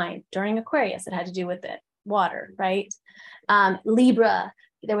into wine during Aquarius, it had to do with it, water, right? Libra,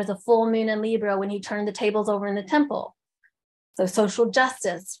 there was a full moon in Libra when he turned the tables over in the temple. So social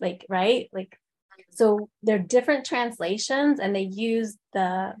justice, so they're different translations, and they use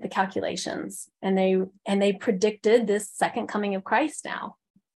the calculations, and they predicted this second coming of Christ now,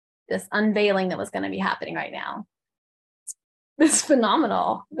 this unveiling that was going to be happening right now. It's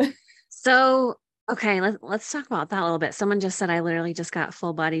phenomenal. So Okay, let's talk about that a little bit. Someone just said I literally just got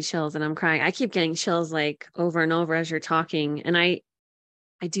full body chills and I'm crying. I keep getting chills like over and over as you're talking. And I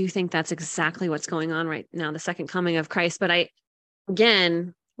do think that's exactly what's going on right now, the second coming of Christ. But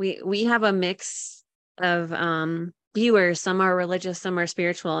again, we have a mix of viewers. Some are religious, some are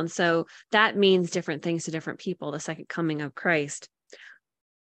spiritual. And so that means different things to different people, the second coming of Christ.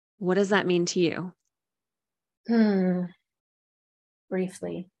 What does that mean to you? Hmm.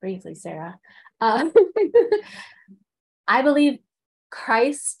 Briefly, Sarah. I believe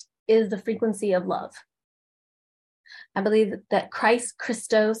Christ is the frequency of love. I believe that Christ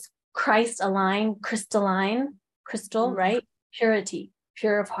aligned, crystalline, crystal, right? Purity,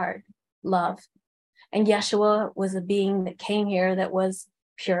 pure of heart, love. And Yeshua was a being that came here that was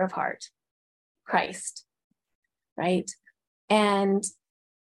pure of heart, Christ, right? And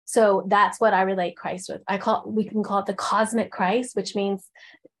so that's what I relate Christ with. We can call it the cosmic Christ, which means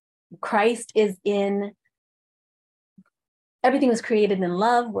Christ is in everything was created in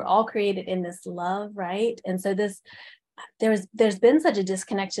love. We're all created in this love, right? And so there's been such a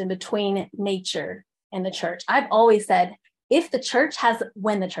disconnection between nature and the church. I've always said, when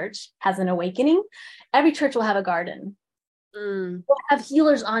the church has an awakening, every church will have a garden. We'll have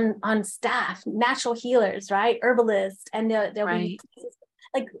healers on staff, natural healers, right? Herbalists, and there'll be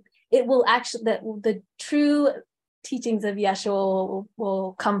like it will actually the true teachings of Yeshua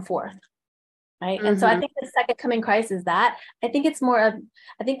will come forth, right? And so I think the second coming Christ is that. I think it's more of,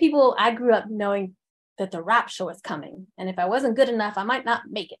 I grew up knowing that the rapture was coming, and if I wasn't good enough, I might not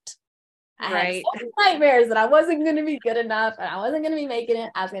make it. I had so many nightmares that I wasn't going to be good enough, and I wasn't going to be making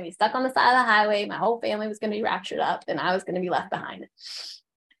it. I was going to be stuck on the side of the highway. My whole family was going to be raptured up, and I was going to be left behind.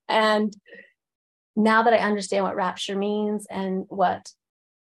 And now that I understand what rapture means and what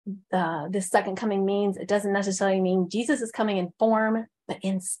this second coming means, it doesn't necessarily mean Jesus is coming in form, but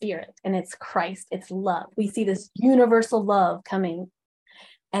in spirit, and it's Christ, it's love. We see this universal love coming,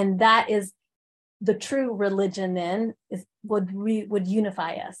 and that is the true religion. Then would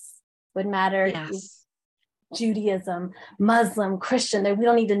unify us. Would matter. Yes. Judaism, Muslim, Christian, that we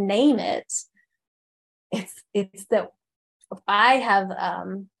don't need to name it. It's that I have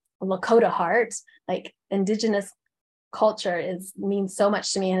a Lakota heart, like indigenous culture means so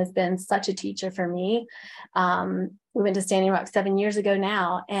much to me and has been such a teacher for me. We went to Standing Rock 7 years ago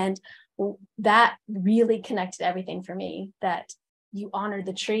now, and that really connected everything for me, that you honor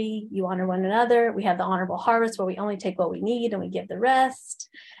the tree, you honor one another. We have the honorable harvest where we only take what we need and we give the rest.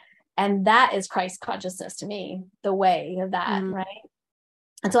 And that is Christ consciousness to me, the way of that, right?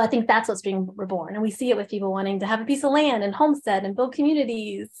 And so I think that's what's being reborn. And we see it with people wanting to have a piece of land and homestead and build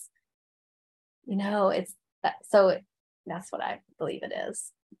communities. It's that. So that's what I believe it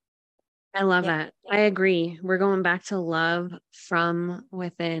is. I love that. I agree. We're going back to love from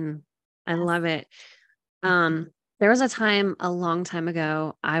within. I love it. There was a time a long time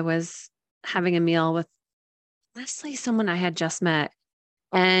ago, I was having a meal with Leslie, someone I had just met,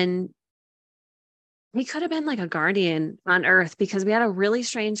 and he could have been like a guardian on earth because we had a really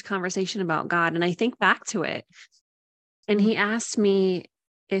strange conversation about God. And I think back to it. And he asked me,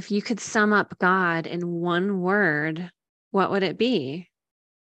 if you could sum up God in one word, what would it be?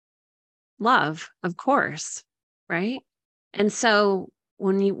 Love, of course. Right. And so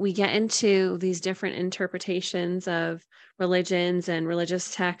when we get into these different interpretations of religions and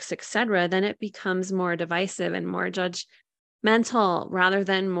religious texts, etc., then it becomes more divisive and more judgmental rather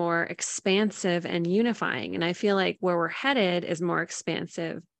than more expansive and unifying. And I feel like where we're headed is more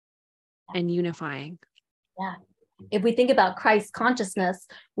expansive and unifying. Yeah. If we think about Christ consciousness,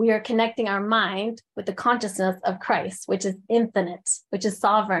 we are connecting our mind with the consciousness of Christ, which is infinite, which is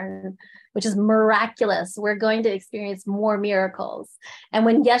sovereign, which is miraculous. We're going to experience more miracles. And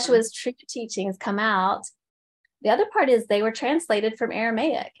when Yeshua's true teachings come out, the other part is they were translated from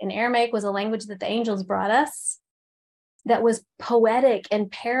Aramaic, and Aramaic was a language that the angels brought us that was poetic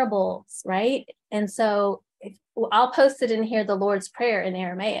and parables, right? And so I'll post it in here, the Lord's Prayer in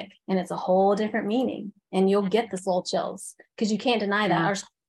Aramaic, and it's a whole different meaning, and you'll get the soul chills because you can't deny that our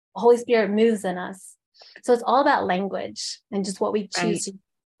Holy Spirit moves in us. So it's all about language and just what we choose to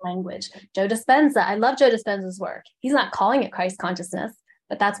language. Joe Dispenza, I love Joe Dispenza's work. He's not calling it Christ consciousness,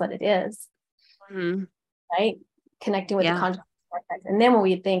 but that's what it is, right? Connecting with the conscious cortex. And then when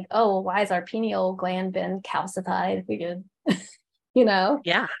we think, oh, well, why has our pineal gland been calcified? We could,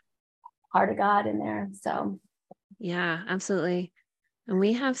 heart of God in there. So yeah, absolutely. And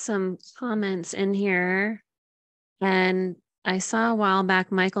we have some comments in here. And I saw a while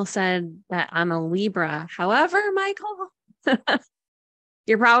back, Michael said that I'm a Libra. However, Michael,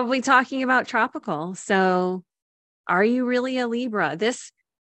 you're probably talking about tropical. So are you really a Libra? This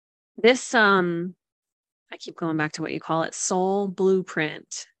this, I keep going back to what you call it, soul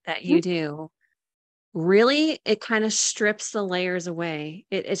blueprint that you do. Really, it kind of strips the layers away.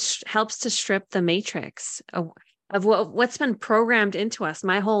 It helps to strip the matrix of what's been programmed into us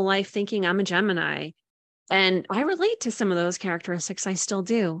my whole life, thinking I'm a Gemini. And I relate to some of those characteristics. I still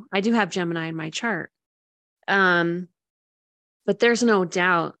do. I do have Gemini in my chart. Um, but there's no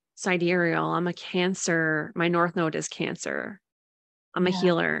doubt, sidereal. I'm a Cancer. My North Node is Cancer. I'm a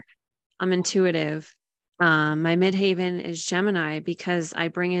healer. I'm intuitive. My midhaven is Gemini because I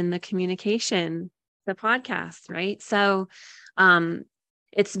bring in the communication, the podcast, right? So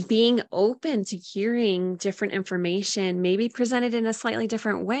it's being open to hearing different information, maybe presented in a slightly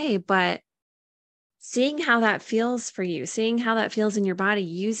different way, but seeing how that feels for you, seeing how that feels in your body,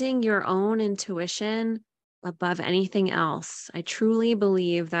 using your own intuition above anything else. I truly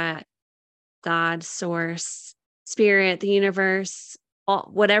believe that God, source, spirit, the universe,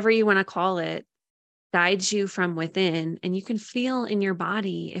 whatever you want to call it, guides you from within, and you can feel in your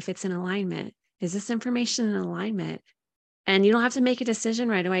body if it's in alignment. Is this information in alignment? And you don't have to make a decision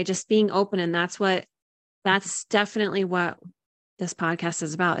right away, just being open. And that's definitely what this podcast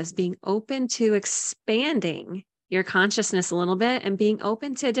is about, is being open to expanding your consciousness a little bit and being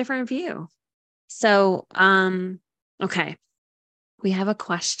open to a different view. So, okay. We have a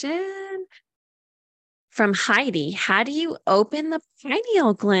question from Heidi. How do you open the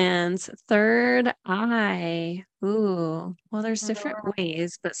pineal gland's third eye? Ooh, well, there's different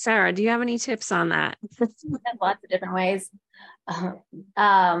ways, but Sarah, do you have any tips on that? Lots of different ways.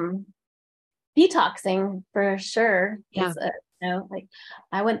 Detoxing for sure. Yeah. Like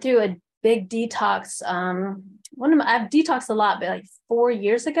I went through a big detox. I've detoxed a lot, but like 4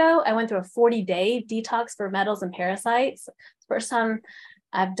 years ago, I went through a 40-day detox for metals and parasites. First time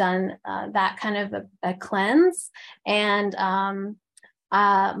I've done that kind of a cleanse, and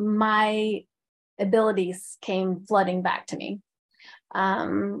my abilities came flooding back to me.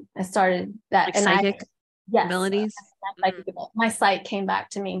 I started that, like and psychic abilities. My sight came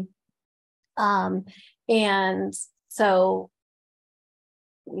back to me, and so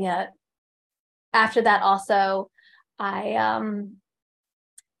yeah. After that, also, I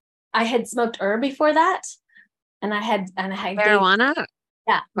had smoked herb before that, and I had marijuana.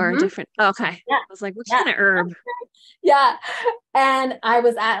 Or different. Oh, okay. Yeah. I was like, what kind of herb? Yeah. And I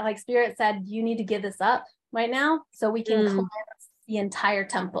was like, Spirit said, you need to give this up right now so we can cleanse the entire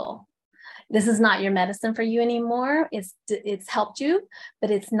temple. This is not your medicine for you anymore. It's helped you, but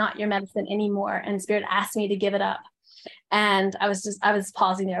it's not your medicine anymore. And Spirit asked me to give it up. And I was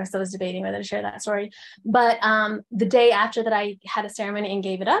pausing there. So I was debating whether to share that story. But the day after that, I had a ceremony and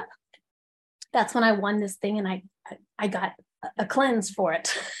gave it up. That's when I won this thing, and I got a cleanse for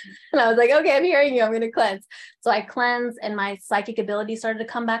it. And I was like, okay, I'm hearing you. I'm going to cleanse. So I cleansed, and my psychic ability started to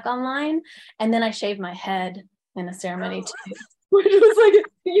come back online. And then I shaved my head in a ceremony too. Which was like,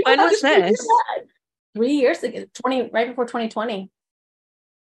 when was this? 3 years ago, right before 2020.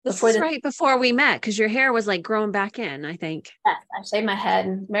 This is right before we met, because your hair was like growing back in, I think. Yes, I shaved my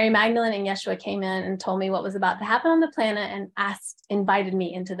head. Mary Magdalene and Yeshua came in and told me what was about to happen on the planet and invited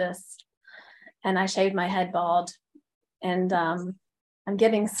me into this. And I shaved my head bald. And I'm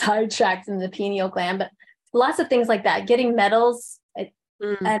getting sidetracked in the pineal gland, but lots of things like that. Getting metals, and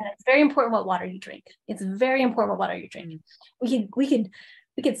it's very important what water you drink. It's very important what water you drink. We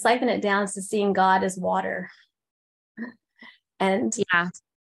could siphon it down to seeing God as water, and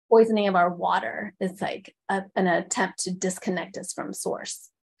poisoning of our water is like an attempt to disconnect us from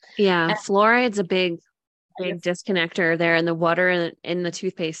source. Yeah, and fluoride's a big disconnector there in the water and in the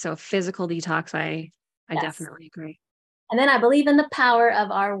toothpaste. So physical detox, I definitely agree. And then I believe in the power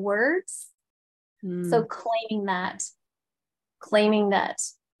of our words. So claiming that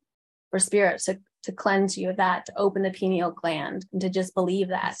for Spirit to cleanse you of that, to open the pineal gland, and to just believe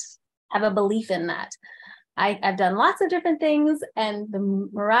that, have a belief in that. I've done lots of different things, and the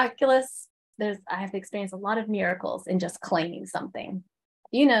miraculous, I have experienced a lot of miracles in just claiming something.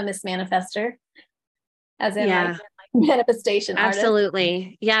 Miss Manifester, as in like manifestation Absolutely.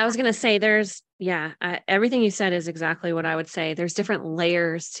 artist. Yeah, I was going to say everything you said is exactly what I would say. There's different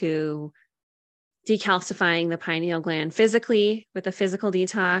layers to decalcifying the pineal gland, physically with a physical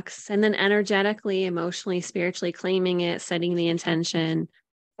detox, and then energetically, emotionally, spiritually claiming it, setting the intention.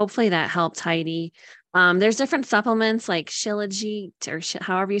 Hopefully that helped, Heidi. There's different supplements like shilajit, or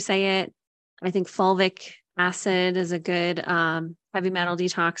however you say it. I think fulvic acid is a good heavy metal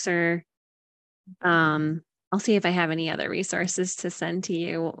detoxer. I'll see if I have any other resources to send to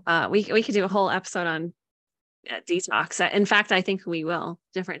you. We could do a whole episode on detox. In fact, I think we will,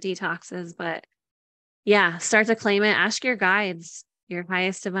 different detoxes, but yeah, start to claim it. Ask your guides, your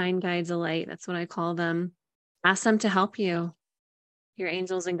highest divine guides of light. That's what I call them. Ask them to help you. Your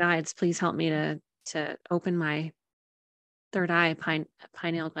angels and guides, please help me to open my third eye,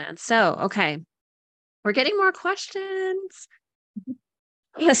 pineal gland. So, okay, we're getting more questions.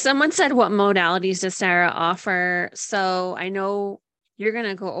 Someone said, what modalities does Sarah offer? So I know you're going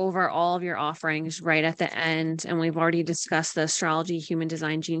to go over all of your offerings right at the end, and we've already discussed the astrology, human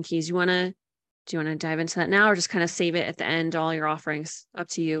design, gene keys. Do you want to dive into that now, or just kind of save it at the end, all your offerings? Up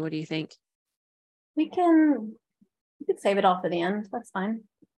to you. What do you think? We can save it all for the end. That's fine.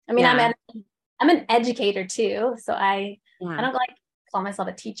 I mean, Yeah. I'm an educator too, so I Yeah. don't like to call myself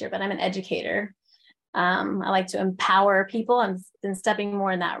a teacher, but I'm an educator. I like to empower people. I'm been stepping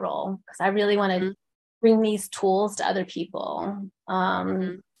more in that role because I really want to bring these tools to other people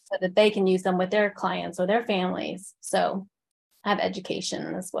so that they can use them with their clients or their families. So I have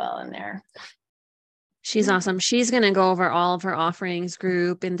education as well in there. She's awesome. She's going to go over all of her offerings,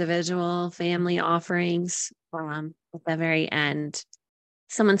 group, individual, family offerings at the very end.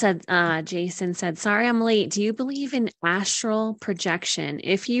 Someone said, Jason said, sorry, I'm late. Do you believe in astral projection?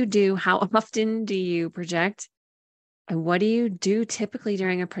 If you do, how often do you project? And what do you do typically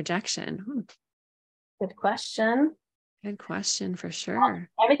during a projection? Good question. Good question for sure.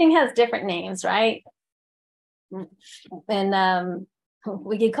 Everything has different names, right? And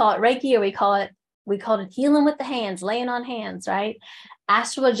we could call it Reiki, or we call it healing with the hands, laying on hands, right?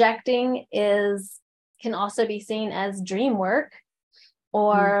 Astral projecting can also be seen as dream work,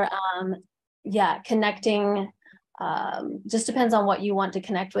 or connecting. Just depends on what you want to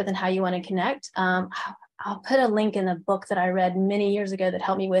connect with and how you want to connect. I'll put a link in a book that I read many years ago that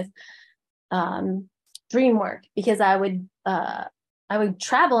helped me with dream work, because I would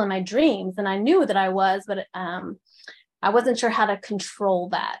travel in my dreams, and I knew that I was, but I wasn't sure how to control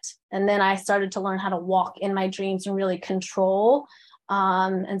that. And then I started to learn how to walk in my dreams and really control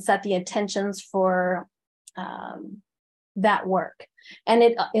and set the intentions for that work. And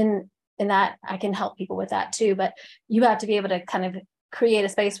in that, I can help people with that too. But you have to be able to kind of create a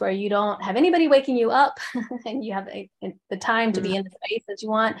space where you don't have anybody waking you up and you have the time to be in the space that you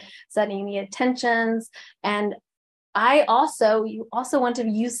want, setting the intentions. And you also want to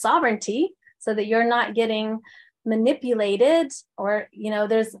use sovereignty so that you're not getting manipulated, or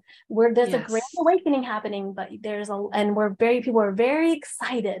there's a grand awakening happening, but people are very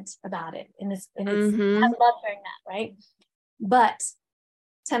excited about it, and it's I love hearing that, right? But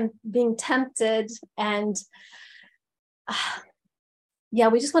being tempted, and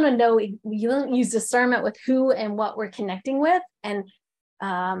we just want to know, you don't use discernment with who and what we're connecting with, and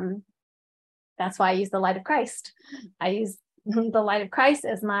that's why I use the light of Christ. I use the light of Christ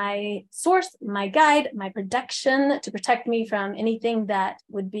as my source, my guide, my protection, to protect me from anything that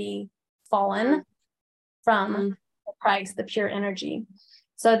would be fallen from Christ, the pure energy,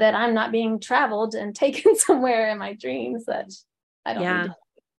 so that I'm not being traveled and taken somewhere in my dreams that I don't need to.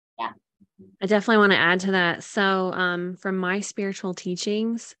 Yeah. I definitely want to add to that. So from my spiritual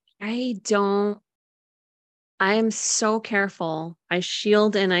teachings, I am so careful. I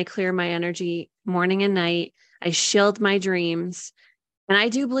shield and I clear my energy morning and night. I shield my dreams. And I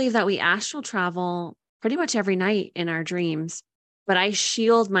do believe that we astral travel pretty much every night in our dreams, but I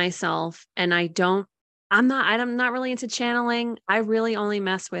shield myself, and I'm not really into channeling. I really only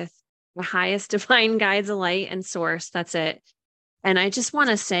mess with the highest divine guides of light and source. That's it. And I just want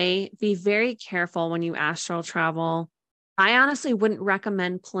to say, be very careful when you astral travel. I honestly wouldn't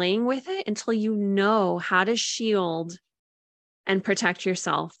recommend playing with it until you know how to shield and protect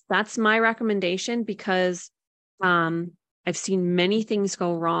yourself. That's my recommendation, because I've seen many things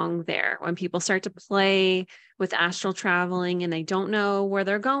go wrong there when people start to play with astral traveling and they don't know where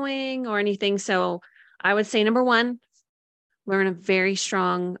they're going or anything. So I would say, number one, learn a very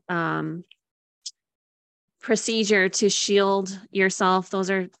strong procedure to shield yourself.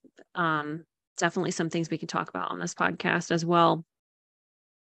 Those are definitely some things we can talk about on this podcast as well.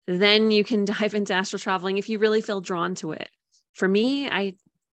 Then you can dive into astral traveling if you really feel drawn to it. For me,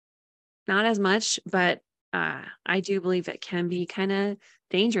 not as much, but I do believe it can be kind of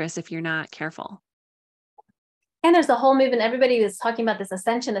dangerous if you're not careful. And there's a whole movement. Everybody was talking about this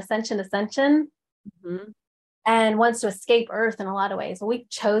ascension, and wants to escape Earth in a lot of ways. Well, we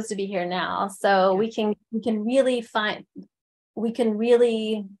chose to be here now, so we chose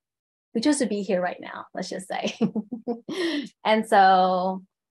to be here right now, let's just say. And so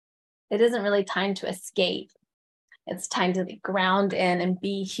it isn't really time to escape. It's time to ground in and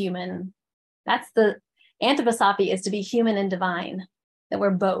be human. That's the anthroposophy, is to be human and divine, that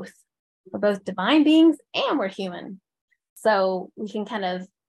we're both divine beings and we're human. So we can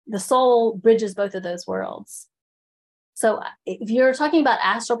the soul bridges both of those worlds. So if you're talking about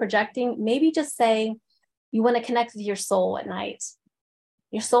astral projecting, maybe just say you want to connect with your soul at night.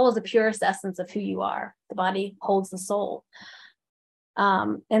 Your soul is the purest essence of who you are. The body holds the soul.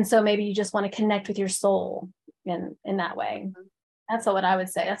 And so maybe you just want to connect with your soul in that way. That's what I would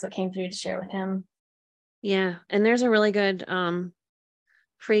say. That's what came through to share with him. Yeah. And there's a really good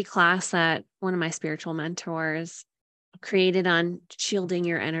free class that one of my spiritual mentors created on shielding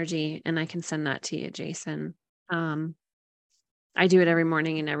your energy. And I can send that to you, Jason. I do it every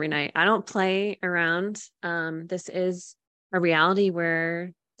morning and every night. I don't play around. This is a reality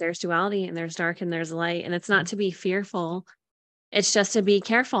where there's duality and there's dark and there's light. And it's not to be fearful. It's just to be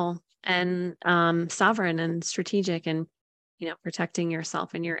careful and sovereign and strategic and, protecting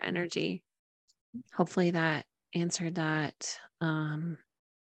yourself and your energy. Hopefully that answered that. We'll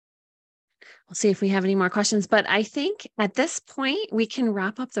see if we have any more questions, but I think at this point we can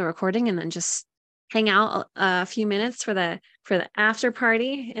wrap up the recording and then just hang out a few minutes for the after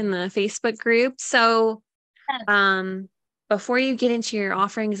party in the Facebook group. So before you get into your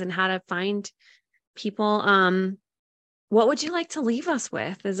offerings and how to find people, what would you like to leave us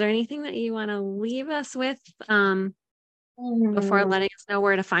with? Is there anything that you want to leave us with before letting us know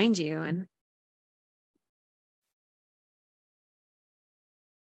where to find you? And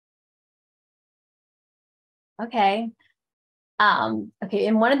okay. Okay,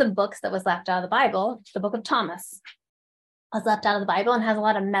 in one of the books that was left out of the Bible, the book of Thomas was left out of the Bible and has a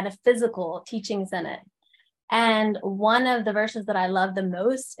lot of metaphysical teachings in it. And one of the verses that I love the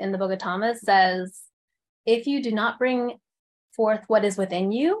most in the book of Thomas says, if you do not bring forth what is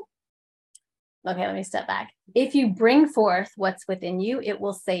within you, okay, let me step back. If you bring forth what's within you, it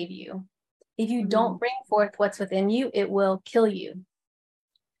will save you. If you don't bring forth what's within you, it will kill you.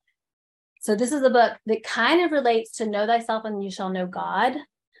 So this is a book that kind of relates to know thyself and you shall know God,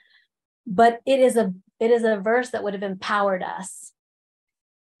 but it is a verse that would have empowered us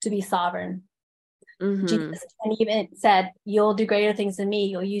to be sovereign. Jesus even said, you'll do greater things than me.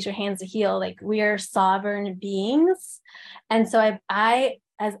 You'll use your hands to heal. Like, we are sovereign beings. And so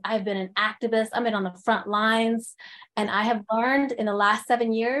as I've been an activist, I've been on the front lines, and I have learned in the last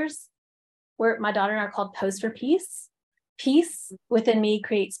 7 years, where my daughter and I are called Pose for Peace. Peace within me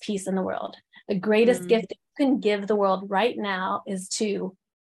creates peace in the world. The greatest gift that you can give the world right now is to,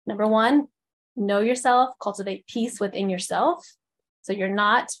 number one, know yourself, cultivate peace within yourself, so you're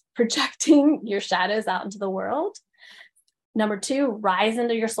not projecting your shadows out into the world. Number two, rise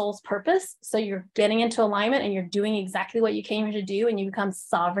into your soul's purpose. So you're getting into alignment and you're doing exactly what you came here to do, and you become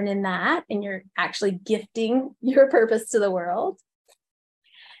sovereign in that, and you're actually gifting your purpose to the world.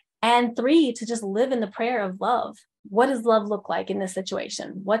 And three, to just live in the prayer of love. What does love look like in this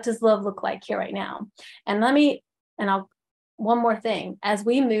situation? What does love look like here right now? And one more thing, as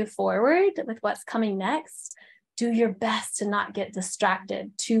we move forward with what's coming next, do your best to not get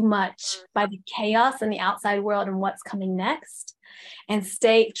distracted too much by the chaos in the outside world and what's coming next, and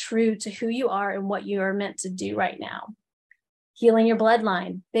stay true to who you are and what you are meant to do right now. Healing your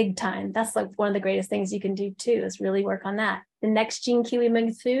bloodline, big time. That's like one of the greatest things you can do too, is really work on that. The next gene key we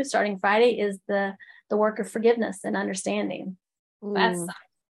move through starting Friday is the work of forgiveness and understanding. That's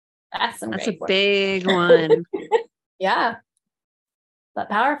a big one. Yeah, but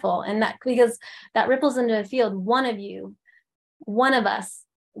powerful. And that, because that ripples into a field, one of us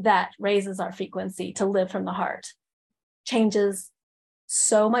that raises our frequency to live from the heart changes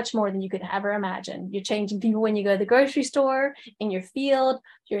so much more than you could ever imagine. You're changing people when you go to the grocery store, in your field,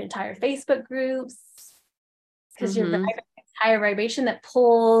 your entire Facebook groups, because you're higher vibration that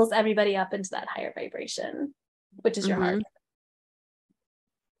pulls everybody up into that higher vibration, which is your heart.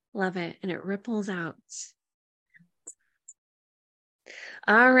 Love it. And it ripples out.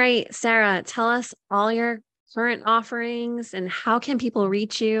 All right, Sarah, tell us all your current offerings and how can people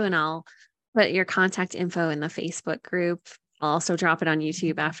reach you? And I'll put your contact info in the Facebook group. I'll also drop it on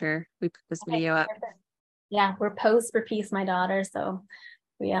YouTube after we put this video up. Yeah, we're Pose for Peace, my daughter. So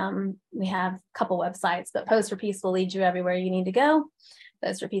we have a couple websites, but Pose for Peace will lead you everywhere you need to go.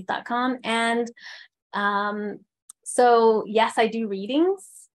 poseforpeace.com. And so yes, I do readings.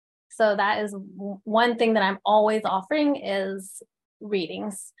 So that is one thing that I'm always offering is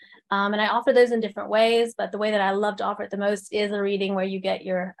readings. And I offer those in different ways, but the way that I love to offer it the most is a reading where you get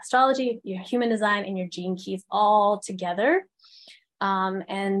your astrology, your human design, and your gene keys all together.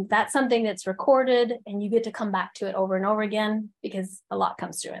 And that's something that's recorded, and you get to come back to it over and over again, because a lot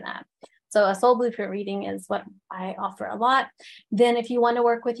comes through in that. So a soul blueprint reading is what I offer a lot. Then if you want to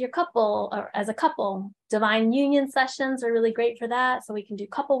work with your couple or as a couple, divine union sessions are really great for that. So we can do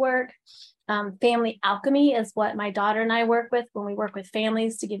couple work. Family alchemy is what my daughter and I work with when we work with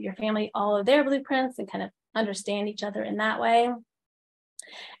families, to give your family all of their blueprints and kind of understand each other in that way.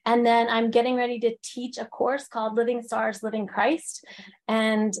 And then I'm getting ready to teach a course called Living Stars, Living Christ.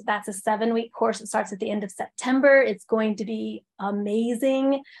 And that's a 7-week course. It starts at the end of September. It's going to be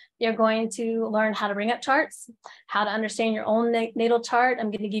amazing. You're going to learn how to bring up charts, how to understand your own natal chart.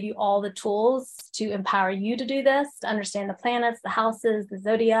 I'm going to give you all the tools to empower you to do this, to understand the planets, the houses, the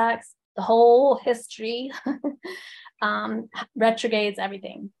zodiacs, the whole history, retrogrades,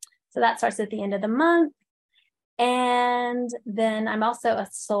 everything. So that starts at the end of the month. And then I'm also a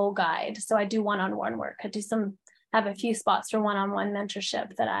soul guide. So I do one-on-one work. I have a few spots for one-on-one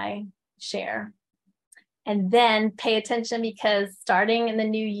mentorship that I share. And then pay attention, because starting in the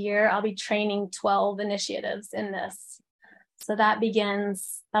new year, I'll be training 12 initiatives in this. So that'll begin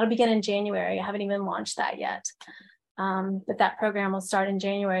in January. I haven't even launched that yet. But that program will start in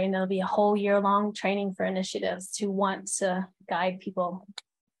January, and there'll be a whole year-long training for initiatives to want to guide people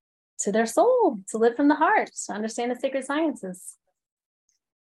to their soul, to live from the heart, to understand the sacred sciences.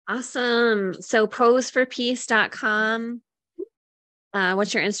 Awesome. So poseforpeace.com.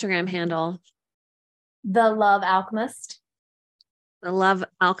 What's your Instagram handle? The Love Alchemist. The Love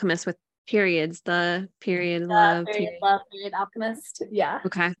Alchemist with periods. The period love. Love period alchemist. Yeah.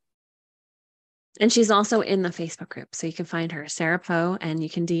 Okay. And she's also in the Facebook group, so you can find her, Sarah Poe, and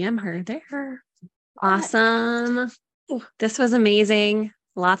you can DM her there. Awesome. This was amazing.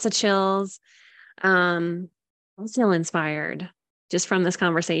 Lots of chills. I'm still inspired just from this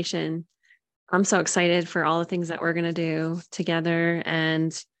conversation. I'm so excited for all the things that we're going to do together,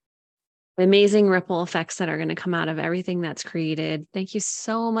 and the amazing ripple effects that are going to come out of everything that's created. Thank you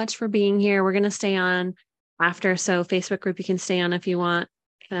so much for being here. We're going to stay on after. So Facebook group, you can stay on if you want.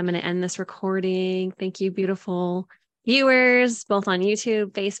 And I'm going to end this recording. Thank you, beautiful viewers, both on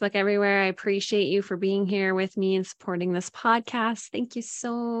YouTube, Facebook, everywhere. I appreciate you for being here with me and supporting this podcast. Thank you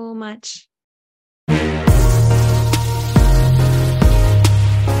so much.